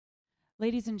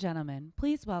Ladies and gentlemen,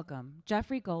 please welcome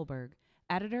Jeffrey Goldberg,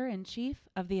 Editor-in-Chief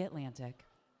of The Atlantic.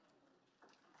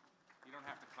 You don't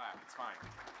have to clap. It's fine.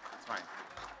 It's fine.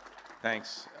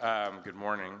 Thanks. Good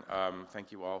morning.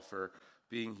 Thank you all for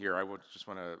being here. I would just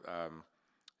want to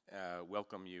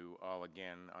welcome you all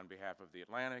again on behalf of The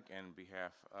Atlantic and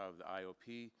behalf of the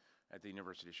IOP at the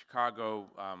University of Chicago.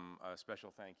 A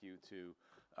special thank you to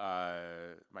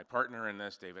my partner in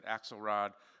this, David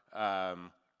Axelrod.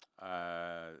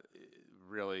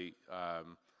 Really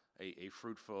a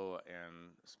fruitful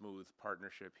and smooth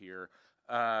partnership here.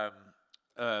 Let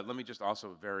me just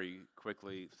also very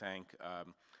quickly thank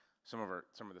some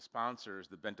of the sponsors,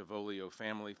 the Bentivoglio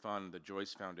Family Fund, the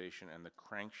Joyce Foundation, and the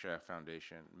Crankshaft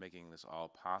Foundation, making this all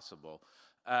possible.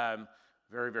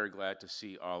 Very, very glad to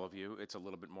see all of you. It's a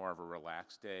little bit more of a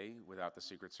relaxed day without the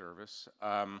Secret Service.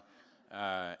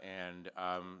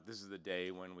 This is the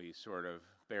day when we sort of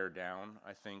bear down,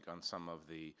 I think, on some of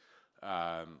the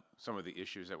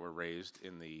issues that were raised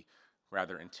in the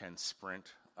rather intense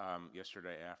sprint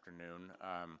yesterday afternoon.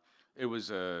 It was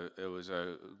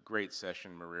a great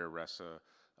session. Maria Ressa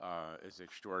is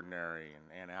extraordinary, and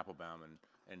Ann Applebaum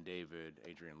and David,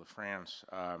 Adrienne LaFrance,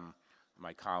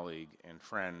 my colleague and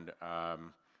friend,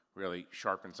 really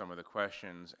sharpened some of the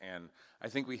questions. And I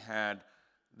think we had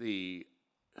the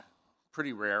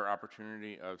pretty rare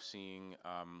opportunity of seeing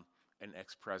an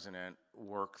ex-president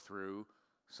work through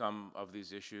some of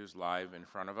these issues live in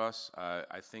front of us.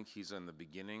 I think he's in the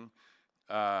beginning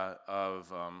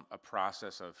of a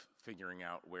process of figuring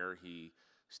out where he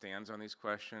stands on these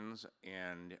questions,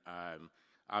 and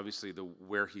obviously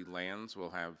where he lands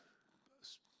will have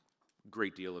a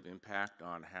great deal of impact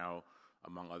on how,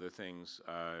 among other things,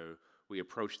 we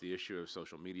approach the issue of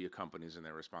social media companies and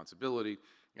their responsibility.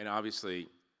 And obviously,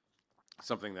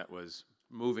 something that was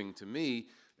moving to me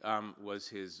was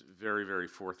his very, very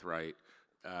forthright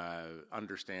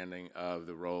understanding of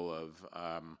the role of,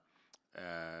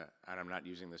 and I'm not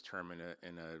using this term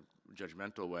in a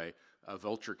judgmental way,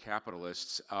 vulture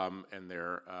capitalists and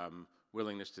their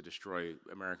willingness to destroy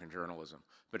American journalism.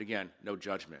 But again, no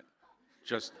judgment,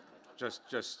 just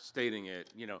stating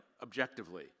it,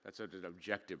 objectively. That's an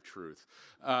objective truth.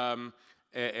 And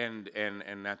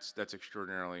that's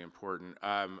extraordinarily important.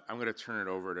 I'm going to turn it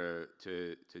over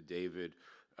to David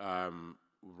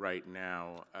right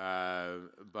now,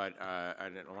 but I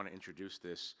want to introduce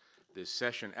this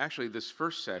session. Actually, this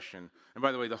first session, and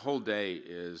by the way, the whole day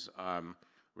is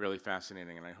really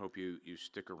fascinating, and I hope you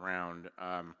stick around.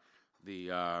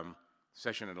 The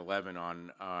session at 11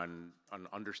 on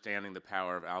understanding the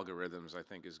power of algorithms, I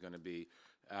think, is going to be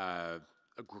a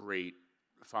great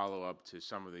follow-up to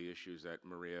some of the issues that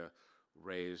Maria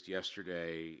raised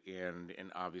yesterday, and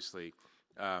obviously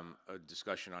a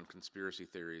discussion on conspiracy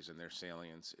theories and their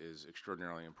salience is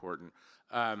extraordinarily important.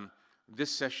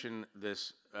 This session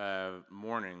this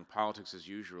morning, Politics as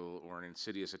Usual, or an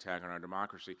Insidious Attack on Our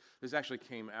Democracy, this actually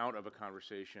came out of a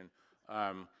conversation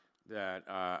that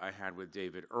I had with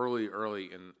David early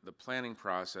in the planning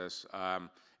process.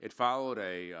 It followed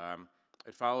a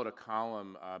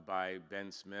column by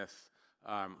Ben Smith,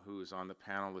 who's on the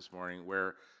panel this morning,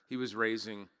 where he was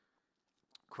raising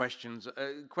questions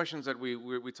that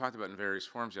we talked about in various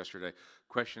forms yesterday.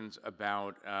 Questions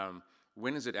about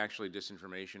when is it actually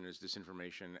disinformation? Is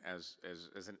disinformation as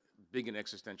a big an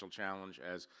existential challenge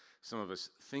as some of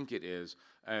us think it is?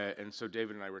 And so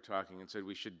David and I were talking and said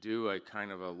we should do a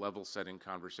kind of a level-setting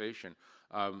conversation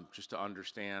just to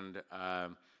understand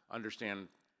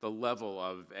the level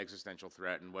of existential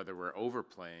threat and whether we're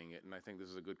overplaying it. And I think this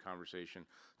is a good conversation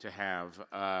to have.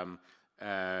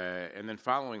 And then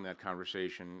following that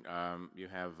conversation, you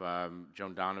have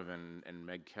Joan Donovan and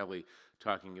Meg Kelly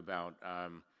talking about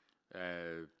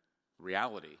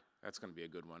reality. That's going to be a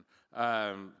good one.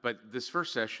 But this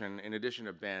first session, in addition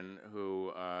to Ben,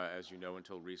 who, as you know,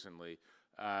 until recently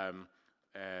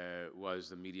was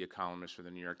the media columnist for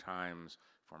the New York Times,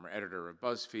 former editor of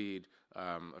BuzzFeed,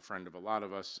 a friend of a lot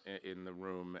of us in the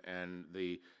room, and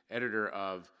the editor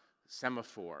of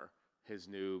Semafor, his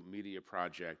new media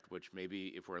project, which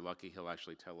maybe, if we're lucky, he'll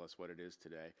actually tell us what it is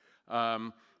today.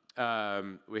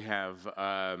 We have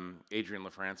Adrienne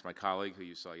LaFrance, my colleague, who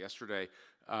you saw yesterday,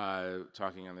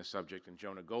 talking on this subject, and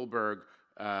Jonah Goldberg,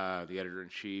 the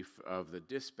editor-in-chief of the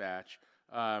Dispatch.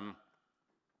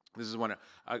 This is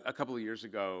a couple of years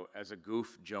ago, as a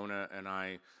goof, Jonah and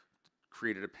I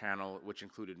created a panel which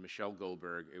included Michelle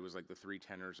Goldberg. It was like the three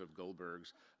tenors of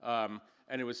Goldberg's.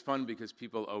 And it was fun because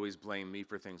people always blame me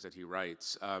for things that he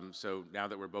writes. So now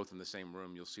that we're both in the same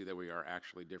room, you'll see that we are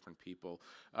actually different people.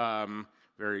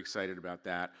 Very excited about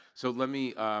that. So let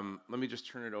me just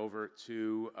turn it over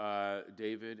to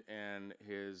David and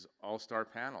his all-star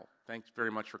panel. Thanks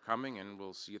very much for coming, and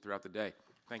we'll see you throughout the day.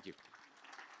 Thank you.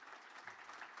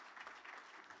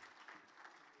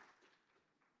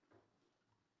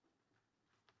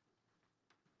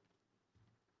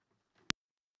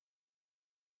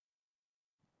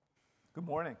 Good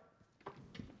morning.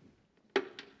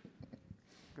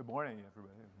 Good morning,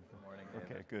 everybody. Good morning,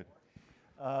 David. Okay, good.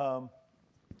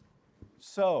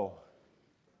 So,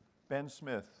 Ben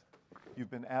Smith,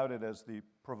 you've been outed as the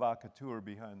provocateur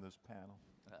behind this panel.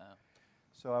 Uh-oh.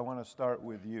 So I want to start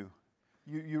with you.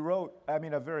 You wrote, I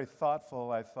mean, a very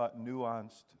thoughtful, I thought,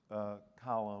 nuanced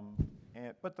column,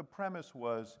 but the premise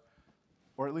was,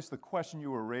 or at least the question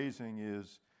you were raising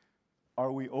is,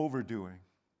 are we overdoing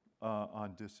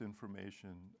on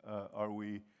disinformation? Are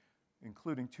we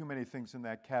including too many things in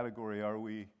that category? Are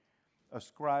we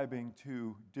ascribing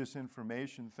to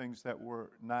disinformation things that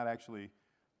were not actually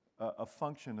a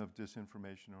function of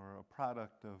disinformation or a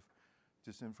product of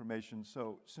disinformation?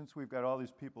 So since we've got all these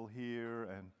people here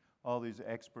and all these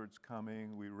experts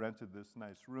coming, we rented this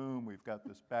nice room, we've got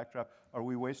this backdrop, are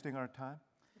we wasting our time?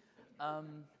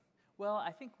 Well,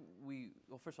 I think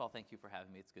well, first of all, thank you for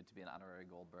having me. It's good to be an honorary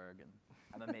Goldberg, and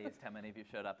I'm amazed how many of you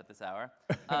showed up at this hour,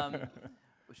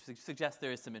 which suggests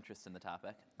there is some interest in the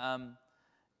topic.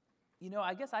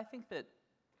 I guess I think that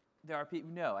there are people,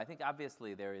 I think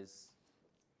obviously there is,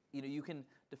 you can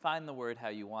define the word how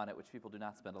you want it, which people do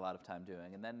not spend a lot of time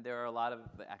doing. And then there are a lot of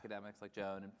the academics like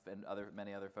Joan and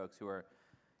many other folks who are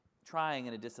trying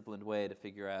in a disciplined way to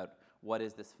figure out what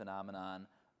is this phenomenon.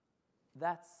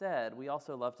 That said, we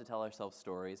also love to tell ourselves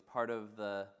stories. Part of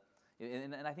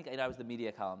and I think I was the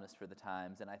media columnist for the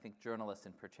Times, and I think journalists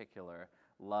in particular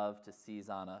love to seize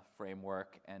on a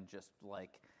framework and just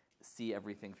see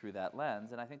everything through that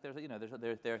lens. And I think there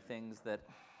are things that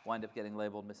wind up getting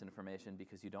labeled misinformation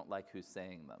because you don't like who's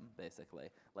saying them, basically.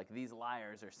 Like these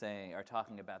liars are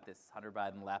talking about this Hunter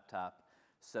Biden laptop,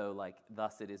 so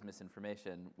thus it is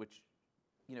misinformation, which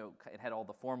it had all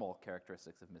the formal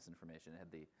characteristics of misinformation. It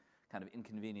had the kind of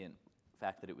inconvenient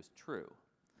fact that it was true.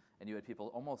 And you had people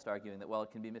almost arguing that, well,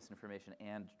 it can be misinformation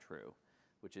and true,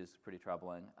 which is pretty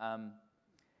troubling. And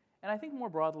I think more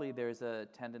broadly, there's a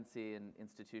tendency in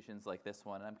institutions like this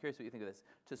one, and I'm curious what you think of this,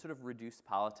 to sort of reduce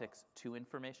politics to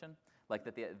information, like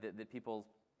that people's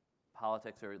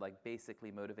politics are basically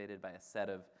motivated by a set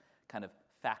of kind of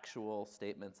factual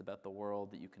statements about the world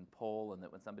that you can poll, and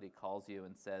that when somebody calls you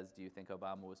and says, do you think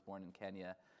Obama was born in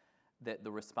Kenya, that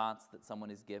the response that someone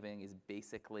is giving is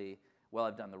basically, well,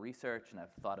 I've done the research and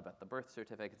I've thought about the birth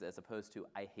certificates, as opposed to,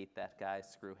 I hate that guy,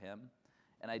 screw him.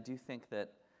 And I do think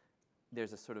that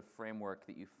there's a sort of framework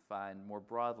that you find more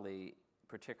broadly,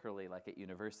 particularly at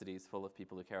universities full of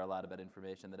people who care a lot about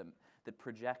information, that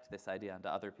project this idea onto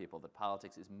other people, that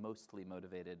politics is mostly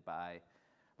motivated by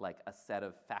a set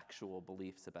of factual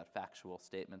beliefs about factual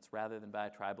statements rather than by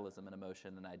tribalism and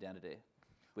emotion and identity,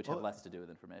 which have less to do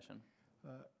with information.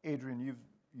 Adrienne,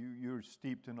 you're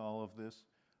steeped in all of this.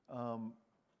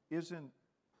 Isn't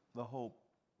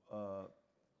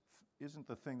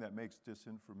the thing that makes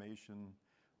disinformation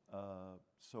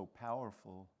so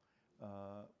powerful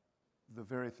the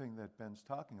very thing that Ben's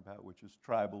talking about, which is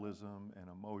tribalism and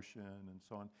emotion and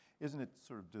so on? Isn't it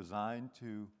sort of designed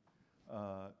to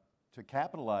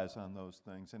capitalize on those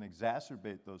things and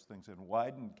exacerbate those things and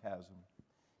widen chasm?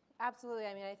 Absolutely.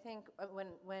 I mean, I think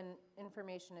when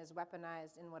information is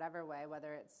weaponized in whatever way,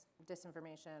 whether it's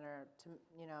disinformation or to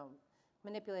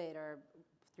manipulate or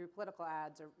through political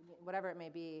ads or whatever it may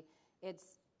be,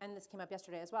 and this came up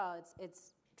yesterday as well,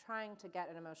 it's trying to get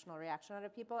an emotional reaction out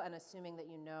of people and assuming that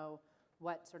you know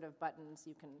what sort of buttons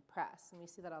you can press, and we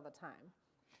see that all the time.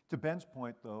 To Ben's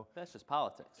point, though, that's just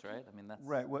politics, right? I mean, that's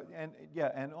right. Well,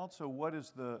 and also, what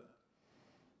is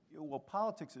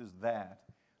politics is that.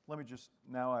 Let me just,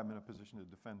 now I'm in a position to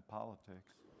defend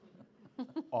politics.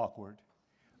 Awkward.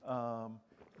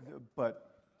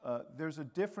 But there's a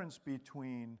difference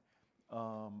between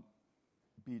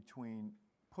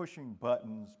pushing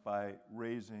buttons by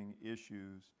raising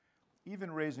issues,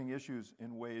 even raising issues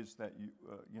in ways that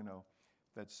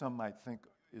that some might think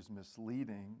is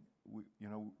misleading.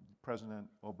 President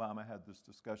Obama had this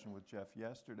discussion with Jeff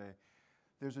yesterday.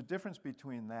 There's a difference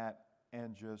between that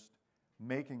and just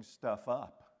making stuff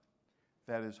up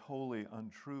that is wholly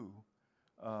untrue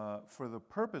for the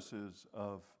purposes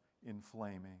of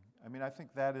inflaming. I mean, I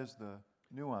think that is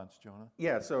nuance, Jonah.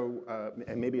 Yeah, so,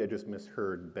 and maybe I just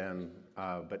misheard Ben,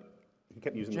 but he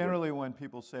kept using Generally, when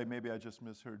people say, maybe I just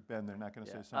misheard Ben, they're not going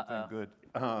to say something good.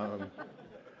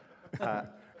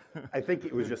 I think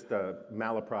it was just a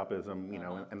malapropism, you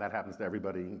know, and that happens to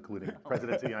everybody, including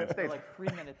presidents of the United We're States. like 3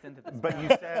 minutes into this. But you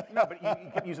said, no, but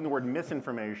you kept using the word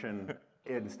misinformation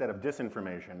instead of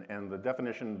disinformation. And the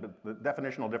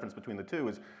definitional difference between the two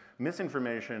is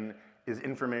misinformation is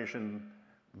information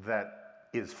that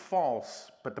is false,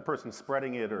 but the person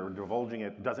spreading it or divulging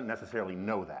it doesn't necessarily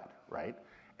know that, right?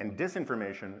 And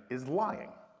disinformation is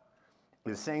lying,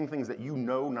 is saying things that you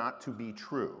know not to be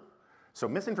true. So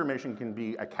misinformation can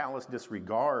be a callous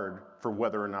disregard for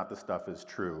whether or not the stuff is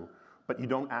true, but you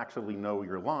don't actually know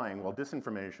you're lying, while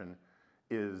disinformation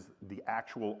is the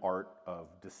actual art of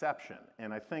deception.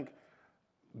 And I think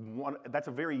that's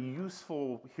a very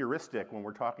useful heuristic when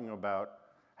we're talking about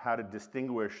how to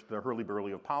distinguish the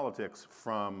hurly-burly of politics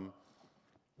from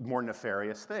more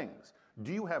nefarious things.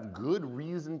 Do you have good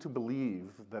reason to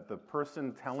believe that the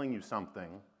person telling you something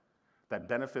that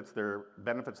benefits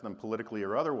them politically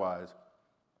or otherwise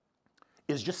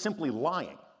is just simply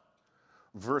lying,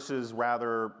 versus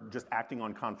rather just acting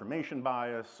on confirmation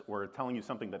bias or telling you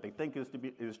something that they think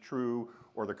is true,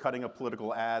 or they're cutting a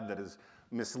political ad that is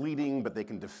misleading but they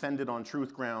can defend it on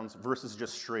truth grounds, versus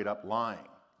just straight up lying.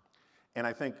 And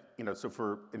I think, you know, so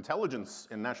for intelligence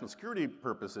and national security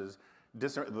purposes,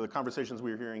 the conversations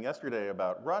we were hearing yesterday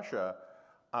about Russia,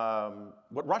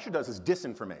 what Russia does is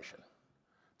disinformation.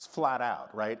 It's flat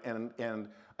out, right? And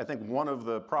I think one of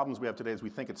the problems we have today is we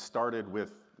think it started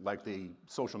with like the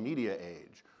social media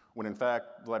age, when in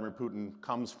fact Vladimir Putin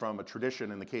comes from a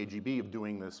tradition in the KGB of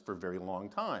doing this for a very long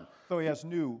time. So he has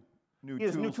new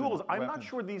tools. I'm not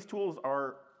sure these tools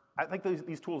are, I think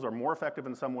these tools are more effective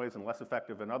in some ways and less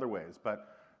effective in other ways, but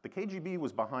the KGB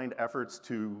was behind efforts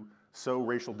to sow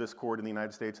racial discord in the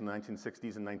United States in the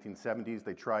 1960s and 1970s.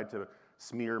 They tried to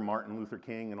smear Martin Luther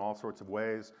King in all sorts of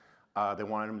ways. They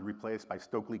wanted him replaced by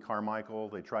Stokely Carmichael.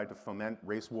 They tried to foment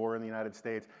race war in the United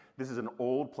States. This is an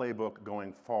old playbook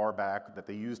going far back that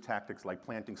they used tactics like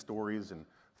planting stories in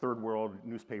third world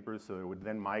newspapers so it would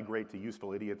then migrate to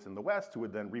useful idiots in the West who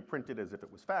would then reprint it as if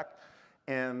it was fact.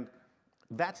 And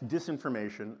that's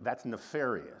disinformation, that's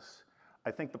nefarious.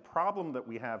 I think the problem that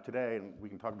we have today, and we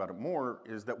can talk about it more,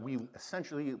 is that we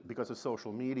essentially, because of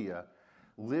social media,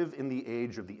 live in the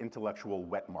age of the intellectual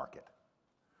wet market.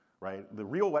 Right? The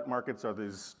real wet markets are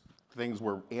these things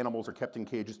where animals are kept in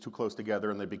cages too close together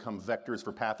and they become vectors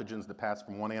for pathogens that pass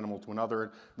from one animal to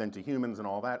another, then to humans and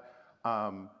all that.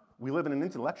 We live in an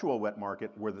intellectual wet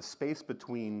market where the space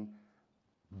between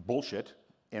bullshit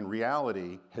and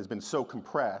reality has been so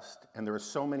compressed, and there are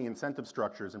so many incentive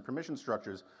structures and permission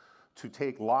structures to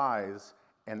take lies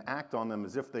and act on them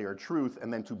as if they are truth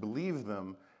and then to believe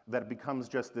them, that it becomes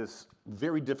just this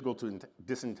very difficult to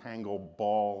disentangle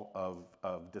ball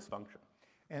of dysfunction.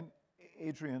 And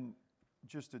Adrienne,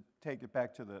 just to take it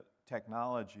back to the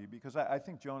technology, because I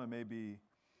think Jonah may be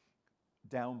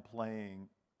downplaying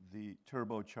the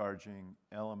turbocharging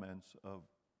elements of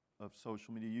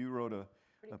social media. You wrote a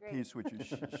piece which you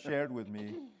shared with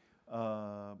me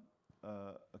a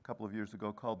couple of years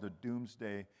ago called The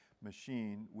Doomsday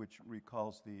Machine, which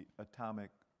recalls the atomic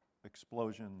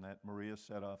explosion that Maria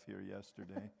set off here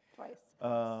yesterday. Twice.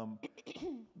 How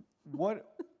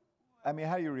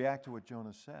do you react to what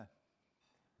Jonah said?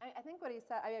 I think what he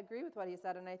said, I agree with what he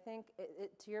said, and I think,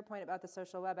 to your point about the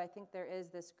social web, I think there is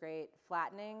this great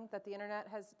flattening that the internet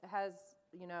has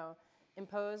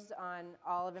imposed on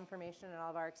all of information and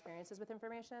all of our experiences with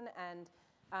information, and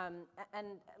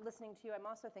listening to you, I'm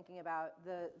also thinking about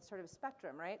the sort of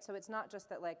spectrum, right? So it's not just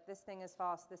that like this thing is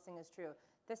false, this thing is true,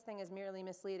 this thing is merely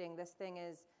misleading, this thing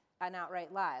is an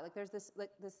outright lie. Like there's this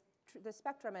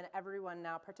spectrum, and everyone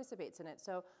now participates in it.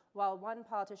 So while one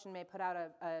politician may put out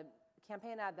a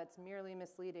campaign ad that's merely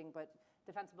misleading but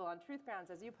defensible on truth grounds,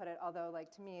 as you put it, although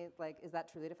like to me, like is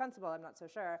that truly defensible? I'm not so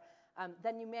sure.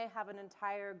 Then you may have an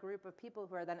entire group of people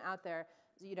who are then out there,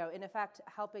 in effect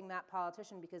helping that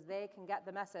politician because they can get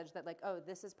the message that like, oh,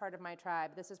 this is part of my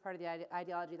tribe, this is part of the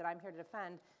ideology that I'm here to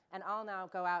defend, and I'll now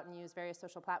go out and use various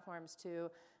social platforms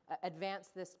to advance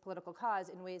this political cause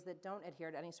in ways that don't adhere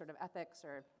to any sort of ethics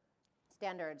or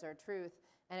standards or truth,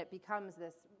 and it becomes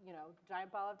this,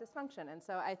 giant ball of dysfunction. And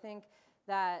so I think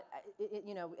that,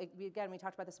 we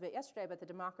talked about this a bit yesterday, but the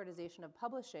democratization of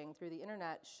publishing through the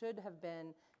internet should have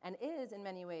been, and is in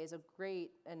many ways, a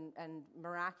great and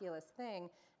miraculous thing,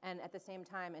 and at the same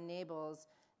time enables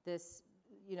this,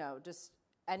 just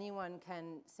anyone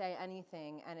can say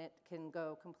anything and it can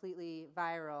go completely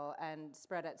viral and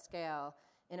spread at scale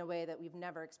in a way that we've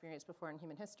never experienced before in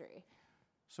human history.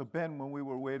 So Ben, when we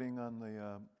were waiting on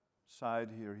the side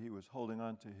here, he was holding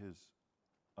on to his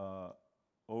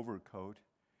overcoat,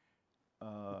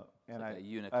 and like a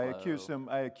Uniqlo.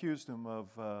 I accused him of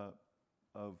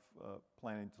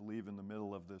planning to leave in the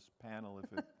middle of this panel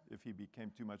if he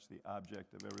became too much the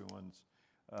object of everyone's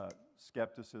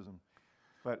skepticism.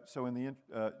 But so in the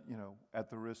at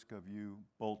the risk of you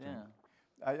bolting,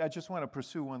 I just want to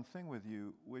pursue one thing with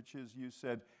you, which is you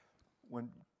said when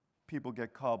people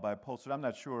get called by pollsters, I'm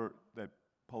not sure that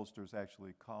pollsters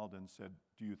actually called and said,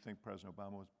 "Do you think President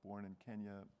Obama was born in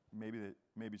Kenya?"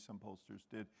 Maybe some pollsters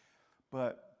did,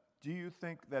 but do you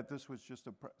think that this was just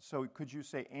so could you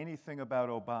say anything about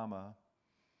Obama,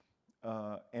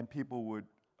 and people would,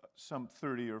 some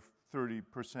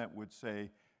 30% would say,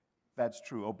 that's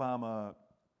true, Obama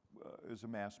is a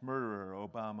mass murderer,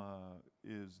 Obama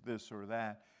is this or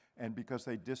that, and because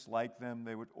they dislike them,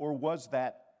 they would, or was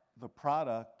that the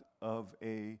product of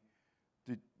a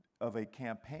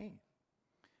campaign?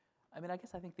 I mean, I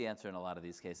guess I think the answer in a lot of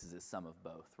these cases is some of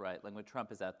both, right? Like when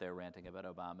Trump is out there ranting about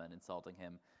Obama and insulting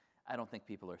him, I don't think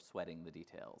people are sweating the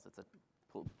details. It's a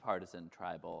partisan,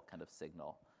 tribal kind of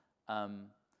signal.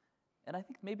 And I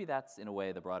think maybe that's, in a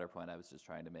way, the broader point I was just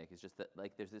trying to make, is just that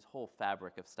like there's this whole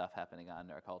fabric of stuff happening on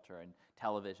in our culture, and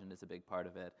television is a big part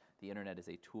of it. The internet is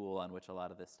a tool on which a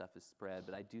lot of this stuff is spread,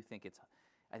 but I do think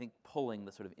pulling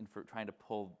the sort of trying to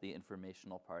pull the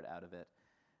informational part out of it,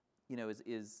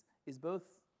 is both,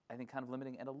 I think, kind of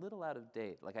limiting and a little out of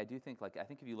date. Like I think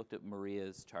if you looked at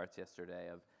Maria's charts yesterday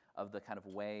of the kind of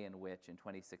way in which in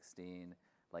 2016,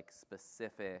 like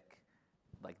specific,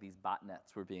 like these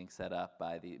botnets were being set up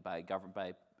by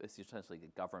essentially the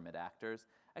government actors.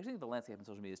 I actually think the landscape in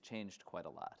social media has changed quite a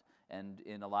lot. And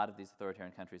in a lot of these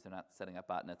authoritarian countries, they're not setting up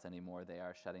botnets anymore. They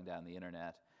are shutting down the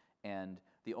internet. And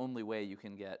the only way you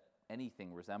can get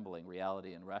anything resembling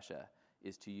reality in Russia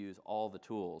is to use all the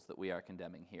tools that we are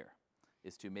condemning here,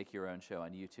 is to make your own show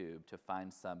on YouTube, to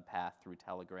find some path through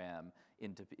Telegram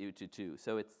into YouTube.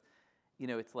 So it's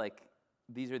like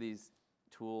these are these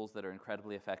tools that are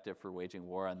incredibly effective for waging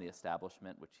war on the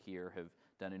establishment, which here have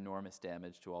done enormous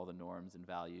damage to all the norms and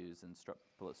values and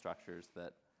structures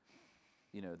that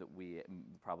we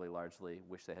probably largely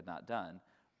wish they had not done.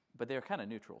 But they're kind of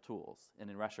neutral tools, and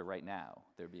in Russia right now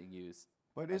they're being used.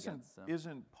 But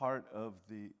isn't part of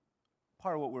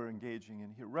what we're engaging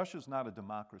in here? Russia's not a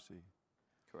democracy.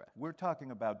 Correct. We're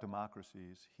talking about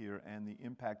democracies here and the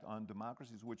impact on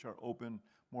democracies, which are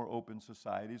more open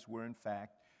societies, where in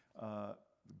fact the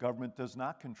government does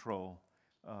not control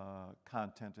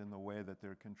content in the way that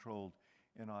they're controlled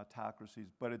in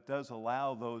autocracies, but it does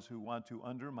allow those who want to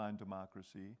undermine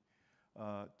democracy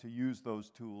to use those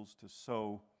tools to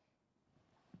sow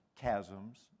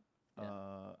chasms.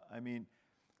 Yeah. I mean,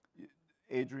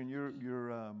 Adrienne,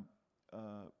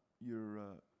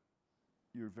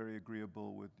 you're very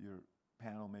agreeable with your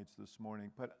panel mates this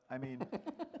morning, but I mean,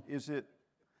 it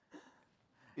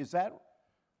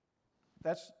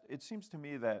seems to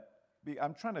me that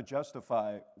I'm trying to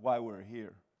justify why we're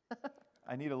here.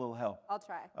 I need a little help. I'll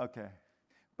try. Okay.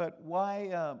 But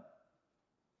why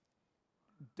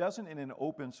doesn't in an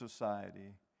open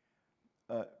society,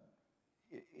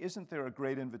 isn't there a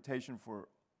great invitation for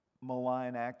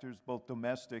malign actors, both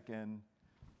domestic and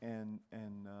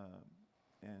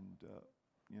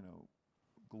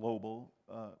global?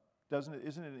 Isn't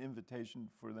it an invitation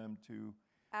for them to?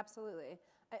 Absolutely.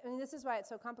 I mean, this is why it's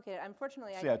so complicated.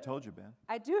 Unfortunately, I told you, Ben.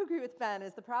 I do agree with Ben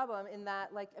is the problem in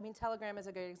that, Telegram is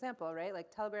a great example, right? Like,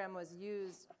 Telegram was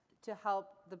used to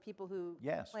help the people who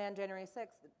planned January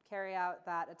 6th carry out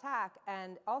that attack,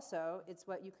 and also it's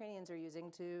what Ukrainians are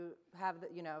using to have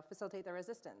facilitate their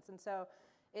resistance. And so,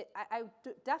 I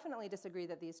definitely disagree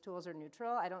that these tools are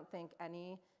neutral. I don't think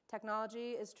any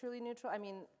technology is truly neutral. I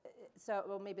mean,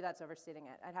 maybe that's overstating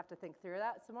it. I'd have to think through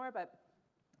that some more, but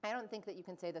I don't think that you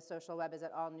can say the social web is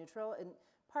at all neutral, in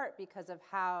part because of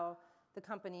how the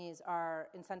companies are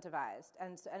incentivized,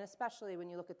 and especially when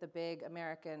you look at the big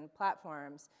American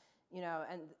platforms,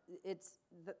 and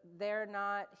they're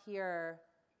not here.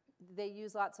 They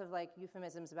use lots of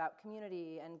euphemisms about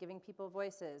community and giving people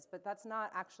voices, but that's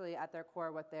not actually at their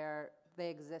core what they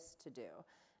exist to do.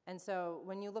 And so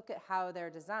when you look at how they're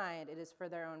designed, it is for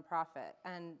their own profit.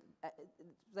 And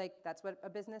that's what a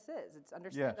business is. It's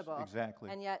understandable. Yes, exactly.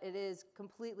 And yet it is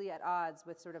completely at odds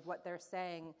with sort of what they're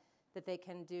saying that they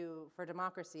can do for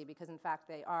democracy, because in fact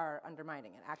they are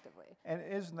undermining it actively. And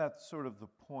isn't that sort of the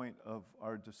point of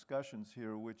our discussions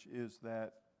here, which is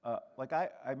that, I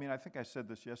think I said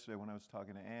this yesterday when I was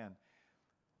talking to Ann,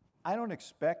 I don't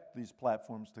expect these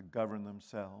platforms to govern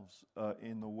themselves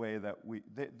in the way that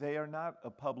they are not a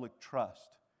public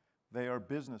trust. They are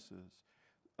businesses.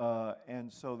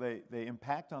 and so they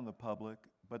impact on the public,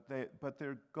 but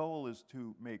their goal is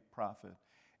to make profit.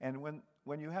 And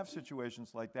when you have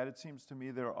situations like that, it seems to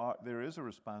me there is a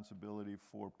responsibility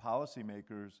for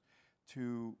policymakers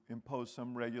to impose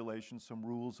some regulations, some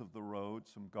rules of the road,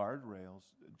 some guardrails.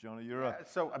 Jonah, you're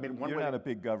not a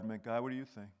big government guy. What do you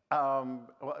think?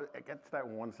 Well, I get to that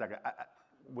in 1 second.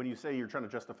 When you say you're trying to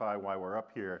justify why we're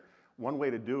up here, one way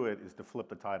to do it is to flip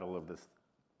the title of this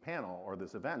panel or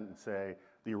this event and say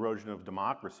the erosion of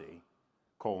democracy,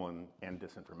 and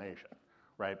disinformation,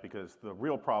 right? Because the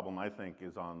real problem, I think,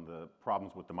 is on the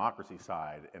problems with democracy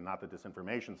side and not the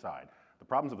disinformation side. The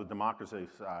problems of the democracy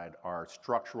side are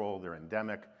structural, they're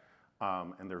endemic,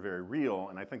 and they're very real.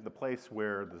 And I think the place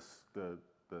where the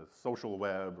social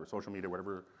web or social media,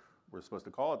 whatever we're supposed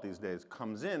to call it these days,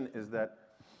 comes in is that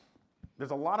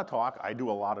there's a lot of talk, I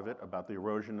do a lot of it, about the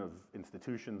erosion of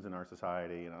institutions in our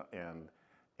society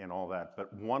and all that.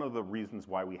 But one of the reasons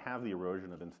why we have the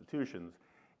erosion of institutions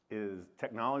is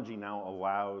technology now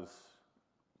allows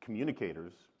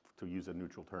communicators, to use a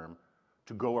neutral term,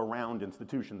 to go around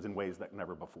institutions in ways that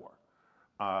never before.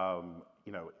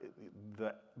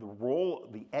 The role,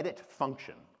 the edit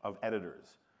function of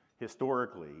editors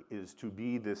historically is to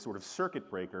be this sort of circuit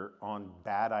breaker on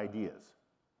bad ideas.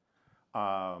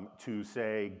 To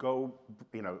say,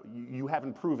 you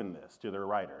haven't proven this to their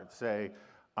writer. Say,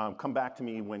 come back to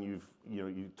me when you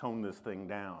tone this thing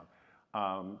down.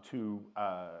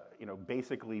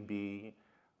 Basically be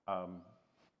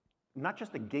not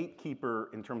just a gatekeeper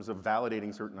in terms of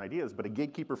validating certain ideas, but a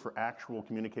gatekeeper for actual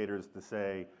communicators to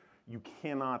say, you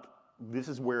cannot, this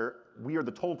is where we are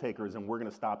the toll takers and we're going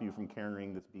to stop you from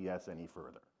carrying this BS any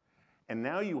further. And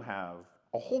now you have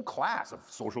a whole class of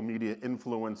social media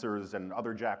influencers and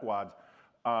other jackwads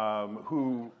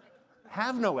who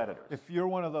have no editors. If you're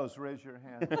one of those, raise your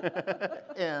hand.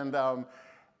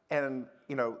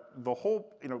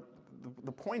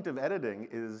 The point of editing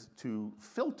is to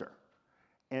filter.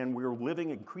 And we're living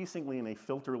increasingly in a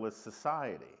filterless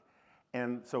society.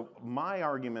 And so my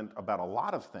argument about a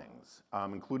lot of things,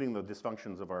 including the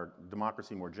dysfunctions of our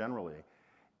democracy more generally,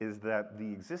 is that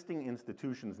the existing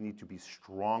institutions need to be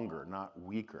stronger, not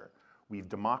weaker. We've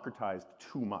democratized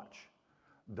too much.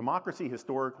 Democracy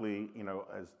historically,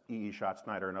 as E.E.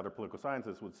 Schatzsnyder and other political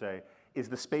scientists would say, is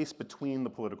the space between the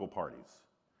political parties,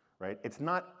 right? It's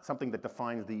not something that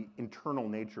defines the internal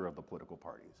nature of the political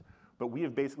parties. But we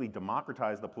have basically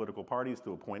democratized the political parties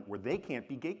to a point where they can't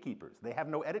be gatekeepers. They have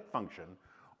no edit function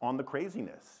on the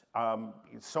craziness.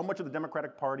 So much of the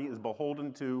Democratic Party is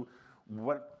beholden to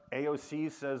what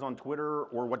AOC says on Twitter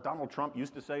or what Donald Trump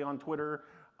used to say on Twitter.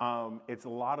 It's a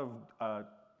lot of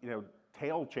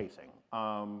tail chasing.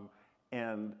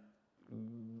 And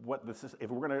if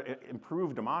we're going to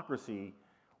improve democracy,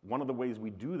 one of the ways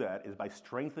we do that is by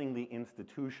strengthening the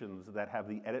institutions that have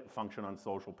the edit function on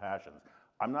social passions.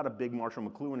 I'm not a big Marshall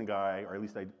McLuhan guy, or at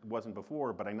least I wasn't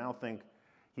before, but I now think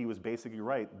he was basically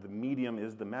right. The medium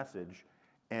is the message,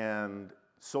 and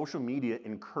social media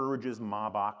encourages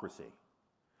mobocracy.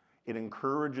 It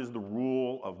encourages the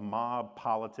rule of mob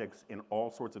politics in all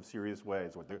sorts of serious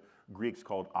ways, what the Greeks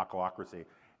called ochlocracy.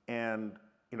 And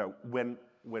when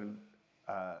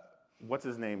what's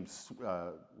his name?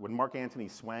 When Mark Antony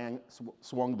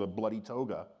swung the bloody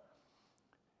toga,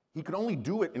 he could only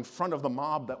do it in front of the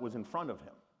mob that was in front of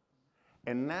him.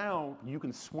 And now you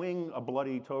can swing a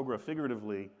bloody toga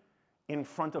figuratively in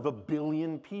front of 1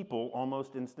 billion people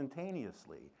almost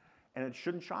instantaneously. And it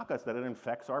shouldn't shock us that it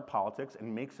infects our politics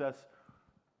and makes us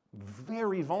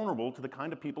very vulnerable to the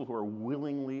kind of people who are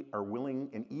willing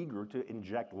and eager to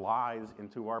inject lies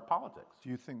into our politics. Do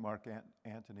you think Mark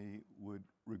Antony would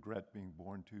regret being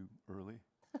born too early?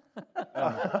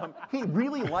 He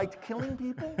really liked killing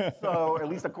people, so at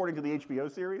least according to the HBO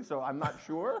series. So I'm not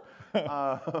sure.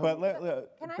 Yeah,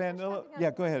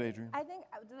 go ahead, Adrienne. I think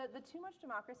the too much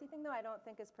democracy thing, though, I don't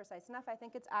think is precise enough. I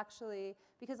think it's actually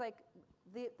because,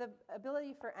 the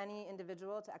ability for any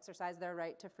individual to exercise their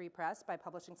right to free press by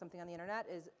publishing something on the internet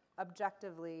is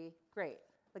objectively great.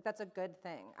 That's a good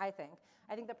thing, I think.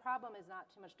 I think the problem is not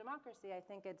too much democracy. I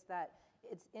think it's that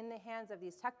it's in the hands of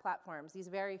these tech platforms, these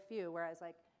very few, whereas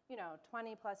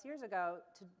 20 plus years ago,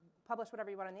 to publish whatever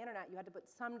you want on the internet, you had to put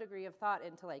some degree of thought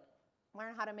into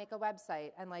learn how to make a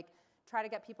website and try to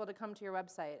get people to come to your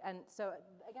website. And so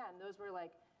again, those were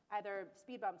either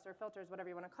speed bumps or filters, whatever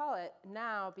you want to call it.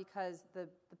 Now, because the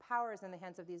power is in the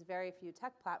hands of these very few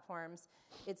tech platforms,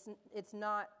 it's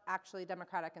not actually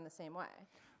democratic in the same way.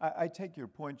 I take your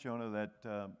point, Jonah,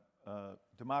 that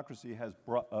democracy has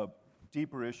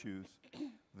deeper issues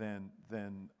than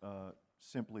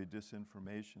simply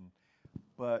disinformation.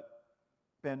 But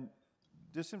Ben,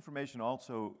 disinformation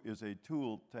also is a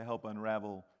tool to help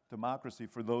unravel democracy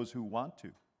for those who want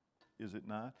to, is it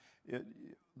not?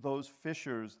 Those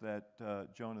fissures that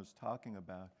Jonah's talking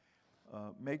about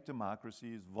make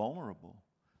democracies vulnerable.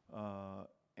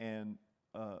 And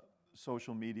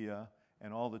social media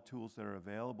and all the tools that are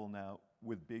available now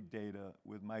with big data,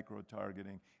 with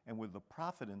micro-targeting, and with the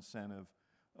profit incentive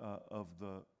of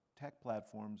the tech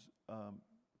platforms,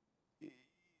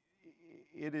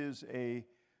 it is a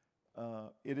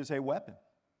weapon,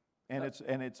 and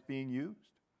it's being used.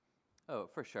 Oh,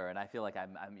 for sure. And I feel like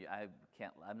I'm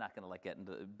not going to like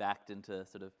backed into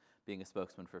sort of being a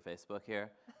spokesman for Facebook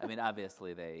here. I mean,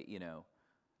 obviously they,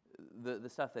 the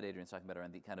stuff that Adrienne's talking about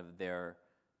around the kind of their,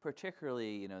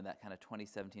 particularly, that kind of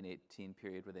 2017-18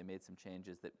 period where they made some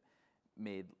changes that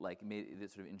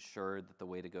that sort of ensured that the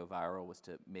way to go viral was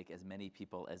to make as many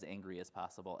people as angry as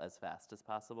possible, as fast as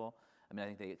possible. I mean, I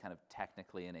think they kind of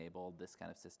technically enabled this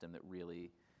kind of system that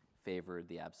really favored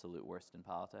the absolute worst in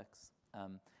politics.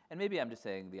 And maybe I'm just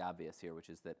saying the obvious here, which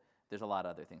is that there's a lot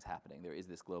of other things happening. There is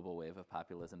this global wave of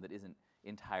populism that isn't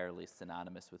entirely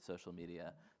synonymous with social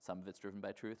media. Some of it's driven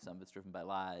by truth, some of it's driven by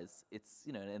lies. It's,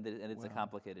 and it's a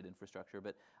complicated infrastructure.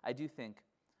 But I do think,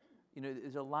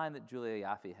 there's a line that Julia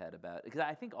Yaffe had about, because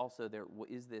I think also there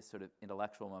is this sort of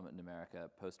intellectual moment in America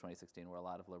post-2016 where a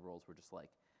lot of liberals were just like,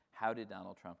 how did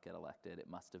Donald Trump get elected? It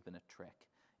must have been a trick.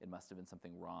 It must have been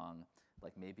something wrong.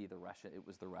 Like maybe it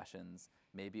was the Russians.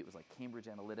 Maybe it was like Cambridge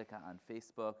Analytica on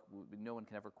Facebook. No one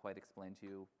can ever quite explain to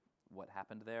you what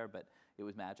happened there, but it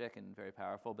was magic and very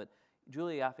powerful. But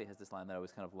Julia Yaffe has this line that I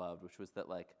always kind of loved, which was that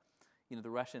the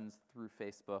Russians through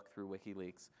Facebook, through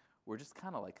WikiLeaks, were just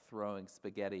kind of like throwing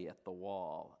spaghetti at the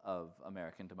wall of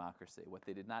American democracy. What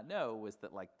they did not know was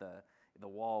that the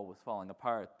wall was falling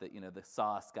apart, that the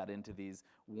sauce got into these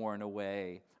worn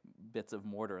away bits of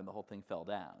mortar and the whole thing fell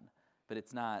down. But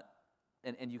it's not,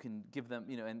 and you can give them,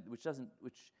 which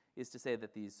is to say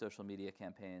that these social media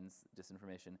campaigns,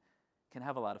 disinformation, can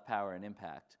have a lot of power and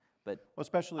impact, but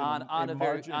especially on a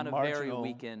very marginal,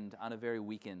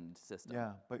 weakened system.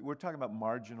 Yeah, but we're talking about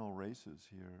marginal races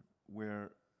here,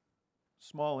 where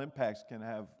small impacts can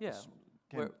have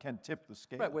can tip the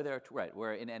scale. Right,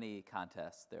 where in any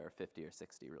contest there are 50 or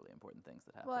 60 really important things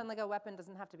that happen. Well, and like a weapon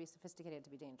doesn't have to be sophisticated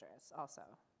to be dangerous also.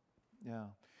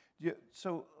 Yeah.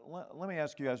 So let me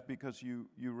ask you guys, because you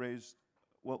raised,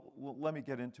 well, let me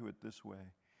get into it this way.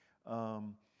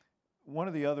 One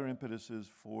of the other impetuses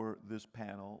for this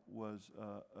panel was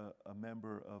a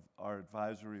member of our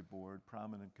advisory board,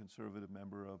 prominent conservative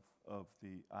member of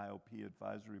the IOP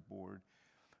advisory board,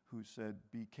 who said,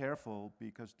 be careful,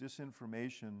 because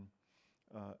disinformation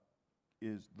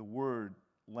is, the word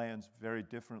lands very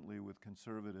differently with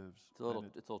conservatives. It's a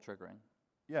little triggering.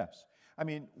 Yes. I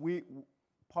mean,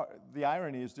 the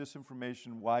irony is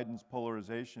disinformation widens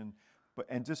polarization,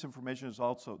 and disinformation is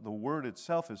also, the word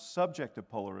itself is subject to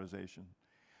polarization.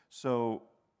 So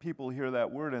people hear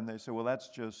that word and they say, well, that's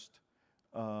just,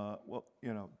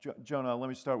 Jonah, let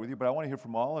me start with you, but I want to hear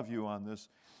from all of you on this.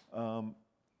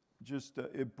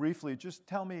 Briefly, just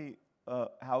tell me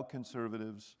how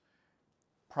conservatives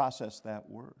process that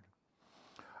word.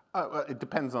 It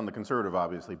depends on the conservative,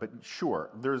 obviously, but sure,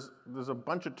 there's a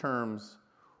bunch of terms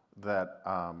that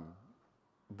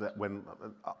when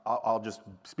I'll just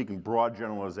speak in broad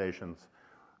generalizations,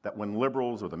 that when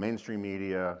liberals or the mainstream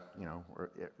media,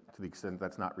 or to the extent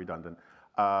that's not redundant,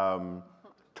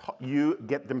 you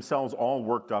get themselves all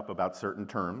worked up about certain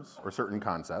terms or certain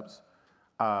concepts.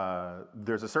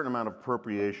 There's a certain amount of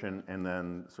appropriation and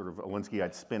then sort of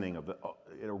Alinskyite spinning of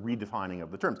redefining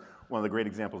of the terms. One of the great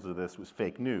examples of this was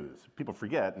fake news. People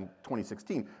forget, in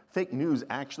 2016, fake news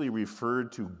actually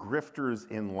referred to grifters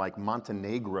in like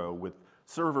Montenegro with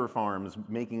server farms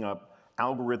making up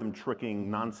algorithm tricking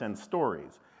nonsense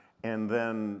stories. And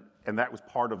that was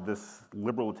part of this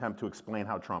liberal attempt to explain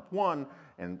how Trump won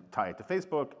and tie it to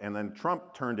Facebook, and then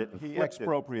Trump turned it and flipped it. He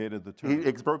expropriated the term. He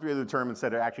expropriated the term and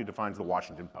said it actually defines the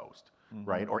Washington Post,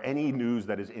 right? Or any news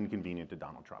that is inconvenient to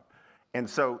Donald Trump. And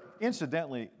so,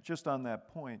 incidentally, just on that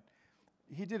point,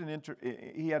 he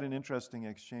had an interesting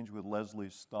exchange with Leslie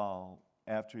Stahl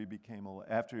after he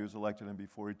was elected and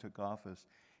before he took office,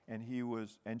 and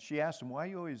she asked him, why are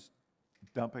you always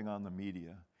dumping on the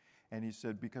media? And he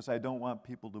said, because I don't want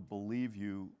people to believe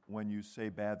you when you say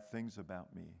bad things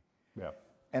about me. yeah.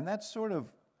 And that's sort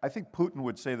of, I think Putin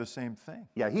would say the same thing.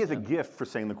 Yeah, he has a gift for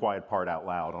saying the quiet part out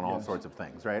loud on all sorts of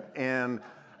things, right? And,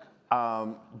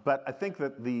 but I think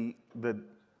that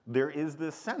there is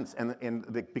this sense, and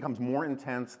it becomes more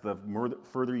intense the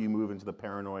further you move into the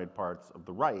paranoid parts of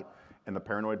the right, and the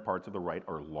paranoid parts of the right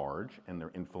are large, and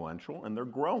they're influential, and they're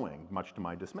growing, much to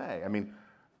my dismay. I mean,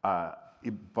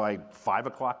 by 5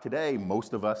 o'clock today,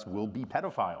 most of us will be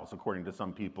pedophiles, according to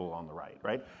some people on the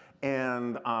right?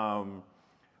 And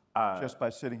just by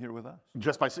sitting here with us.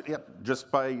 just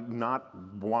by not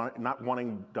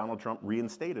wanting Donald Trump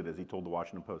reinstated, as he told the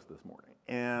Washington Post this morning.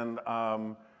 And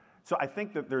so I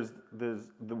think that there's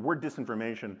the word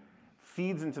disinformation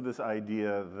feeds into this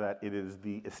idea that it is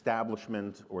the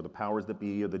establishment or the powers that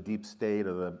be or the deep state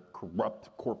or the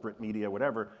corrupt corporate media,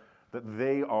 whatever, that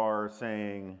they are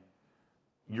saying,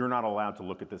 you're not allowed to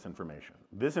look at this information.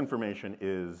 This information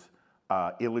is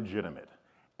illegitimate.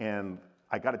 And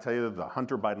I got to tell you, the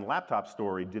Hunter Biden laptop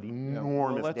story did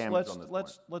enormous damage on this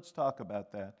point. Let's talk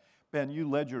about that. Ben, you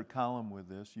led your column with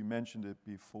this. You mentioned it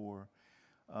before.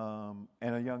 And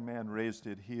a young man raised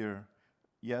it here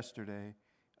yesterday.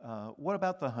 What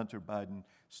about the Hunter Biden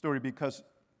story? Because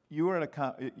you were at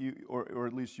or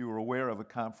at least you were aware of a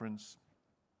conference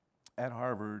at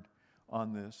Harvard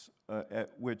on this, at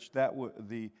which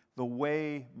the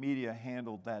way media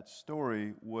handled that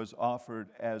story was offered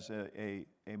as an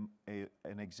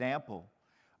example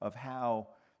of how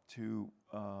to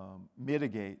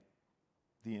mitigate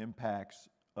the impacts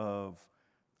of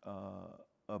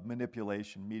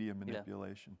manipulation, media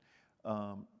manipulation.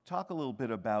 Yeah. Talk a little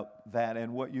bit about that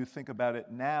and what you think about it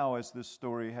now as this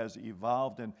story has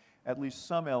evolved, and at least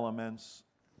some elements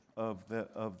of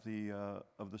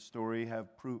the story have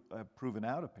proven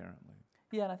out apparently.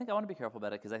 Yeah, and I think I want to be careful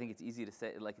about it because I think it's easy to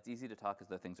say, like, it's easy to talk as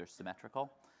though things are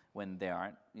symmetrical when they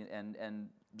aren't. And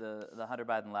the Hunter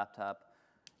Biden laptop,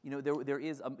 there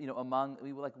is,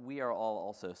 we are all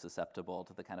also susceptible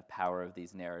to the kind of power of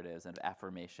these narratives and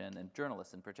affirmation, and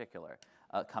journalists in particular,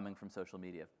 coming from social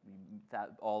media. That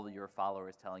all your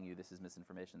followers telling you this is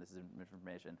misinformation,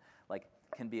 like,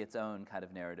 can be its own kind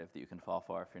of narrative that you can fall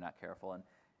for if you're not careful.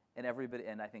 And everybody,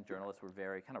 and I think journalists were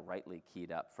very kind of rightly keyed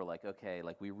up for, like, okay,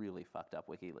 like, we really fucked up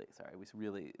WikiLeaks. Sorry, we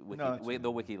really the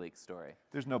WikiLeaks story.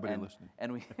 There's nobody listening.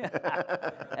 And we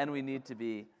and we need to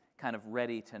be kind of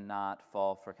ready to not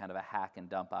fall for kind of a hack and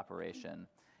dump operation.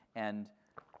 And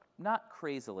not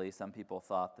crazily, some people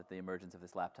thought that the emergence of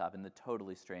this laptop in the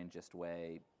totally strangest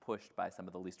way, pushed by some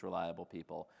of the least reliable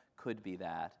people, could be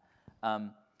that.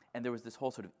 And there was this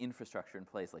whole sort of infrastructure in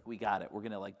place, like, we got it, we're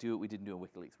gonna, like, do what we didn't do in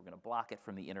WikiLeaks, we're gonna block it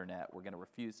from the internet, we're gonna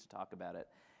refuse to talk about it.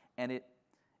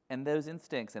 And those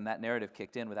instincts and that narrative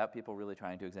kicked in without people really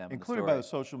trying to examine the story. Including by the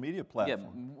social media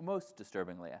platform. Yeah, most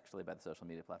disturbingly, actually, by the social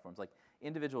media platforms. Like,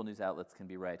 individual news outlets can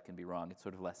be right, can be wrong, it's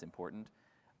sort of less important.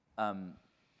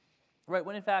 Right,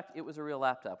 when in fact, it was a real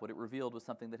laptop. What it revealed was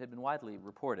something that had been widely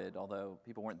reported, although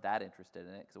people weren't that interested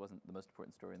in it, because it wasn't the most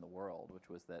important story in the world, which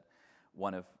was that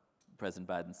one of President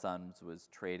Biden's sons was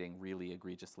trading really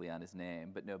egregiously on his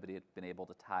name, but nobody had been able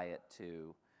to tie it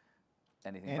to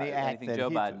anything Joe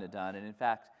Biden had done. And in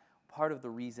fact, part of the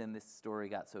reason this story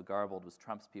got so garbled was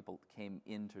Trump's people came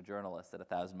into journalists at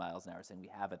 1,000 miles an hour saying, we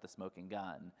have the smoking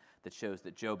gun that shows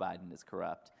that Joe Biden is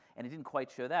corrupt. And it didn't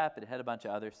quite show that, but it had a bunch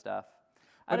of other stuff.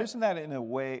 But isn't that in a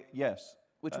way, yes.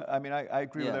 I mean, I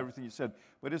agree with everything you said,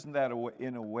 but isn't that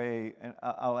in a way, and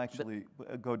I'll actually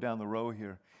go down the row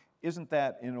here, isn't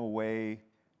that in a way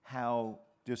how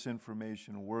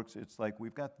disinformation works? It's like,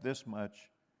 we've got this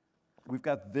much, we've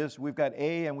got this, we've got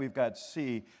A and we've got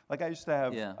C. Like, I used to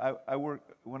have, I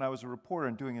worked, when I was a reporter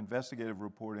and doing investigative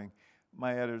reporting,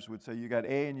 my editors would say, you got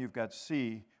A and you've got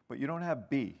C, but you don't have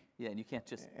B. Yeah, and you can't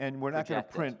just and we're not going to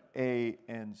print A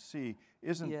and C.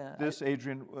 Isn't this,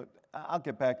 Adrienne, I'll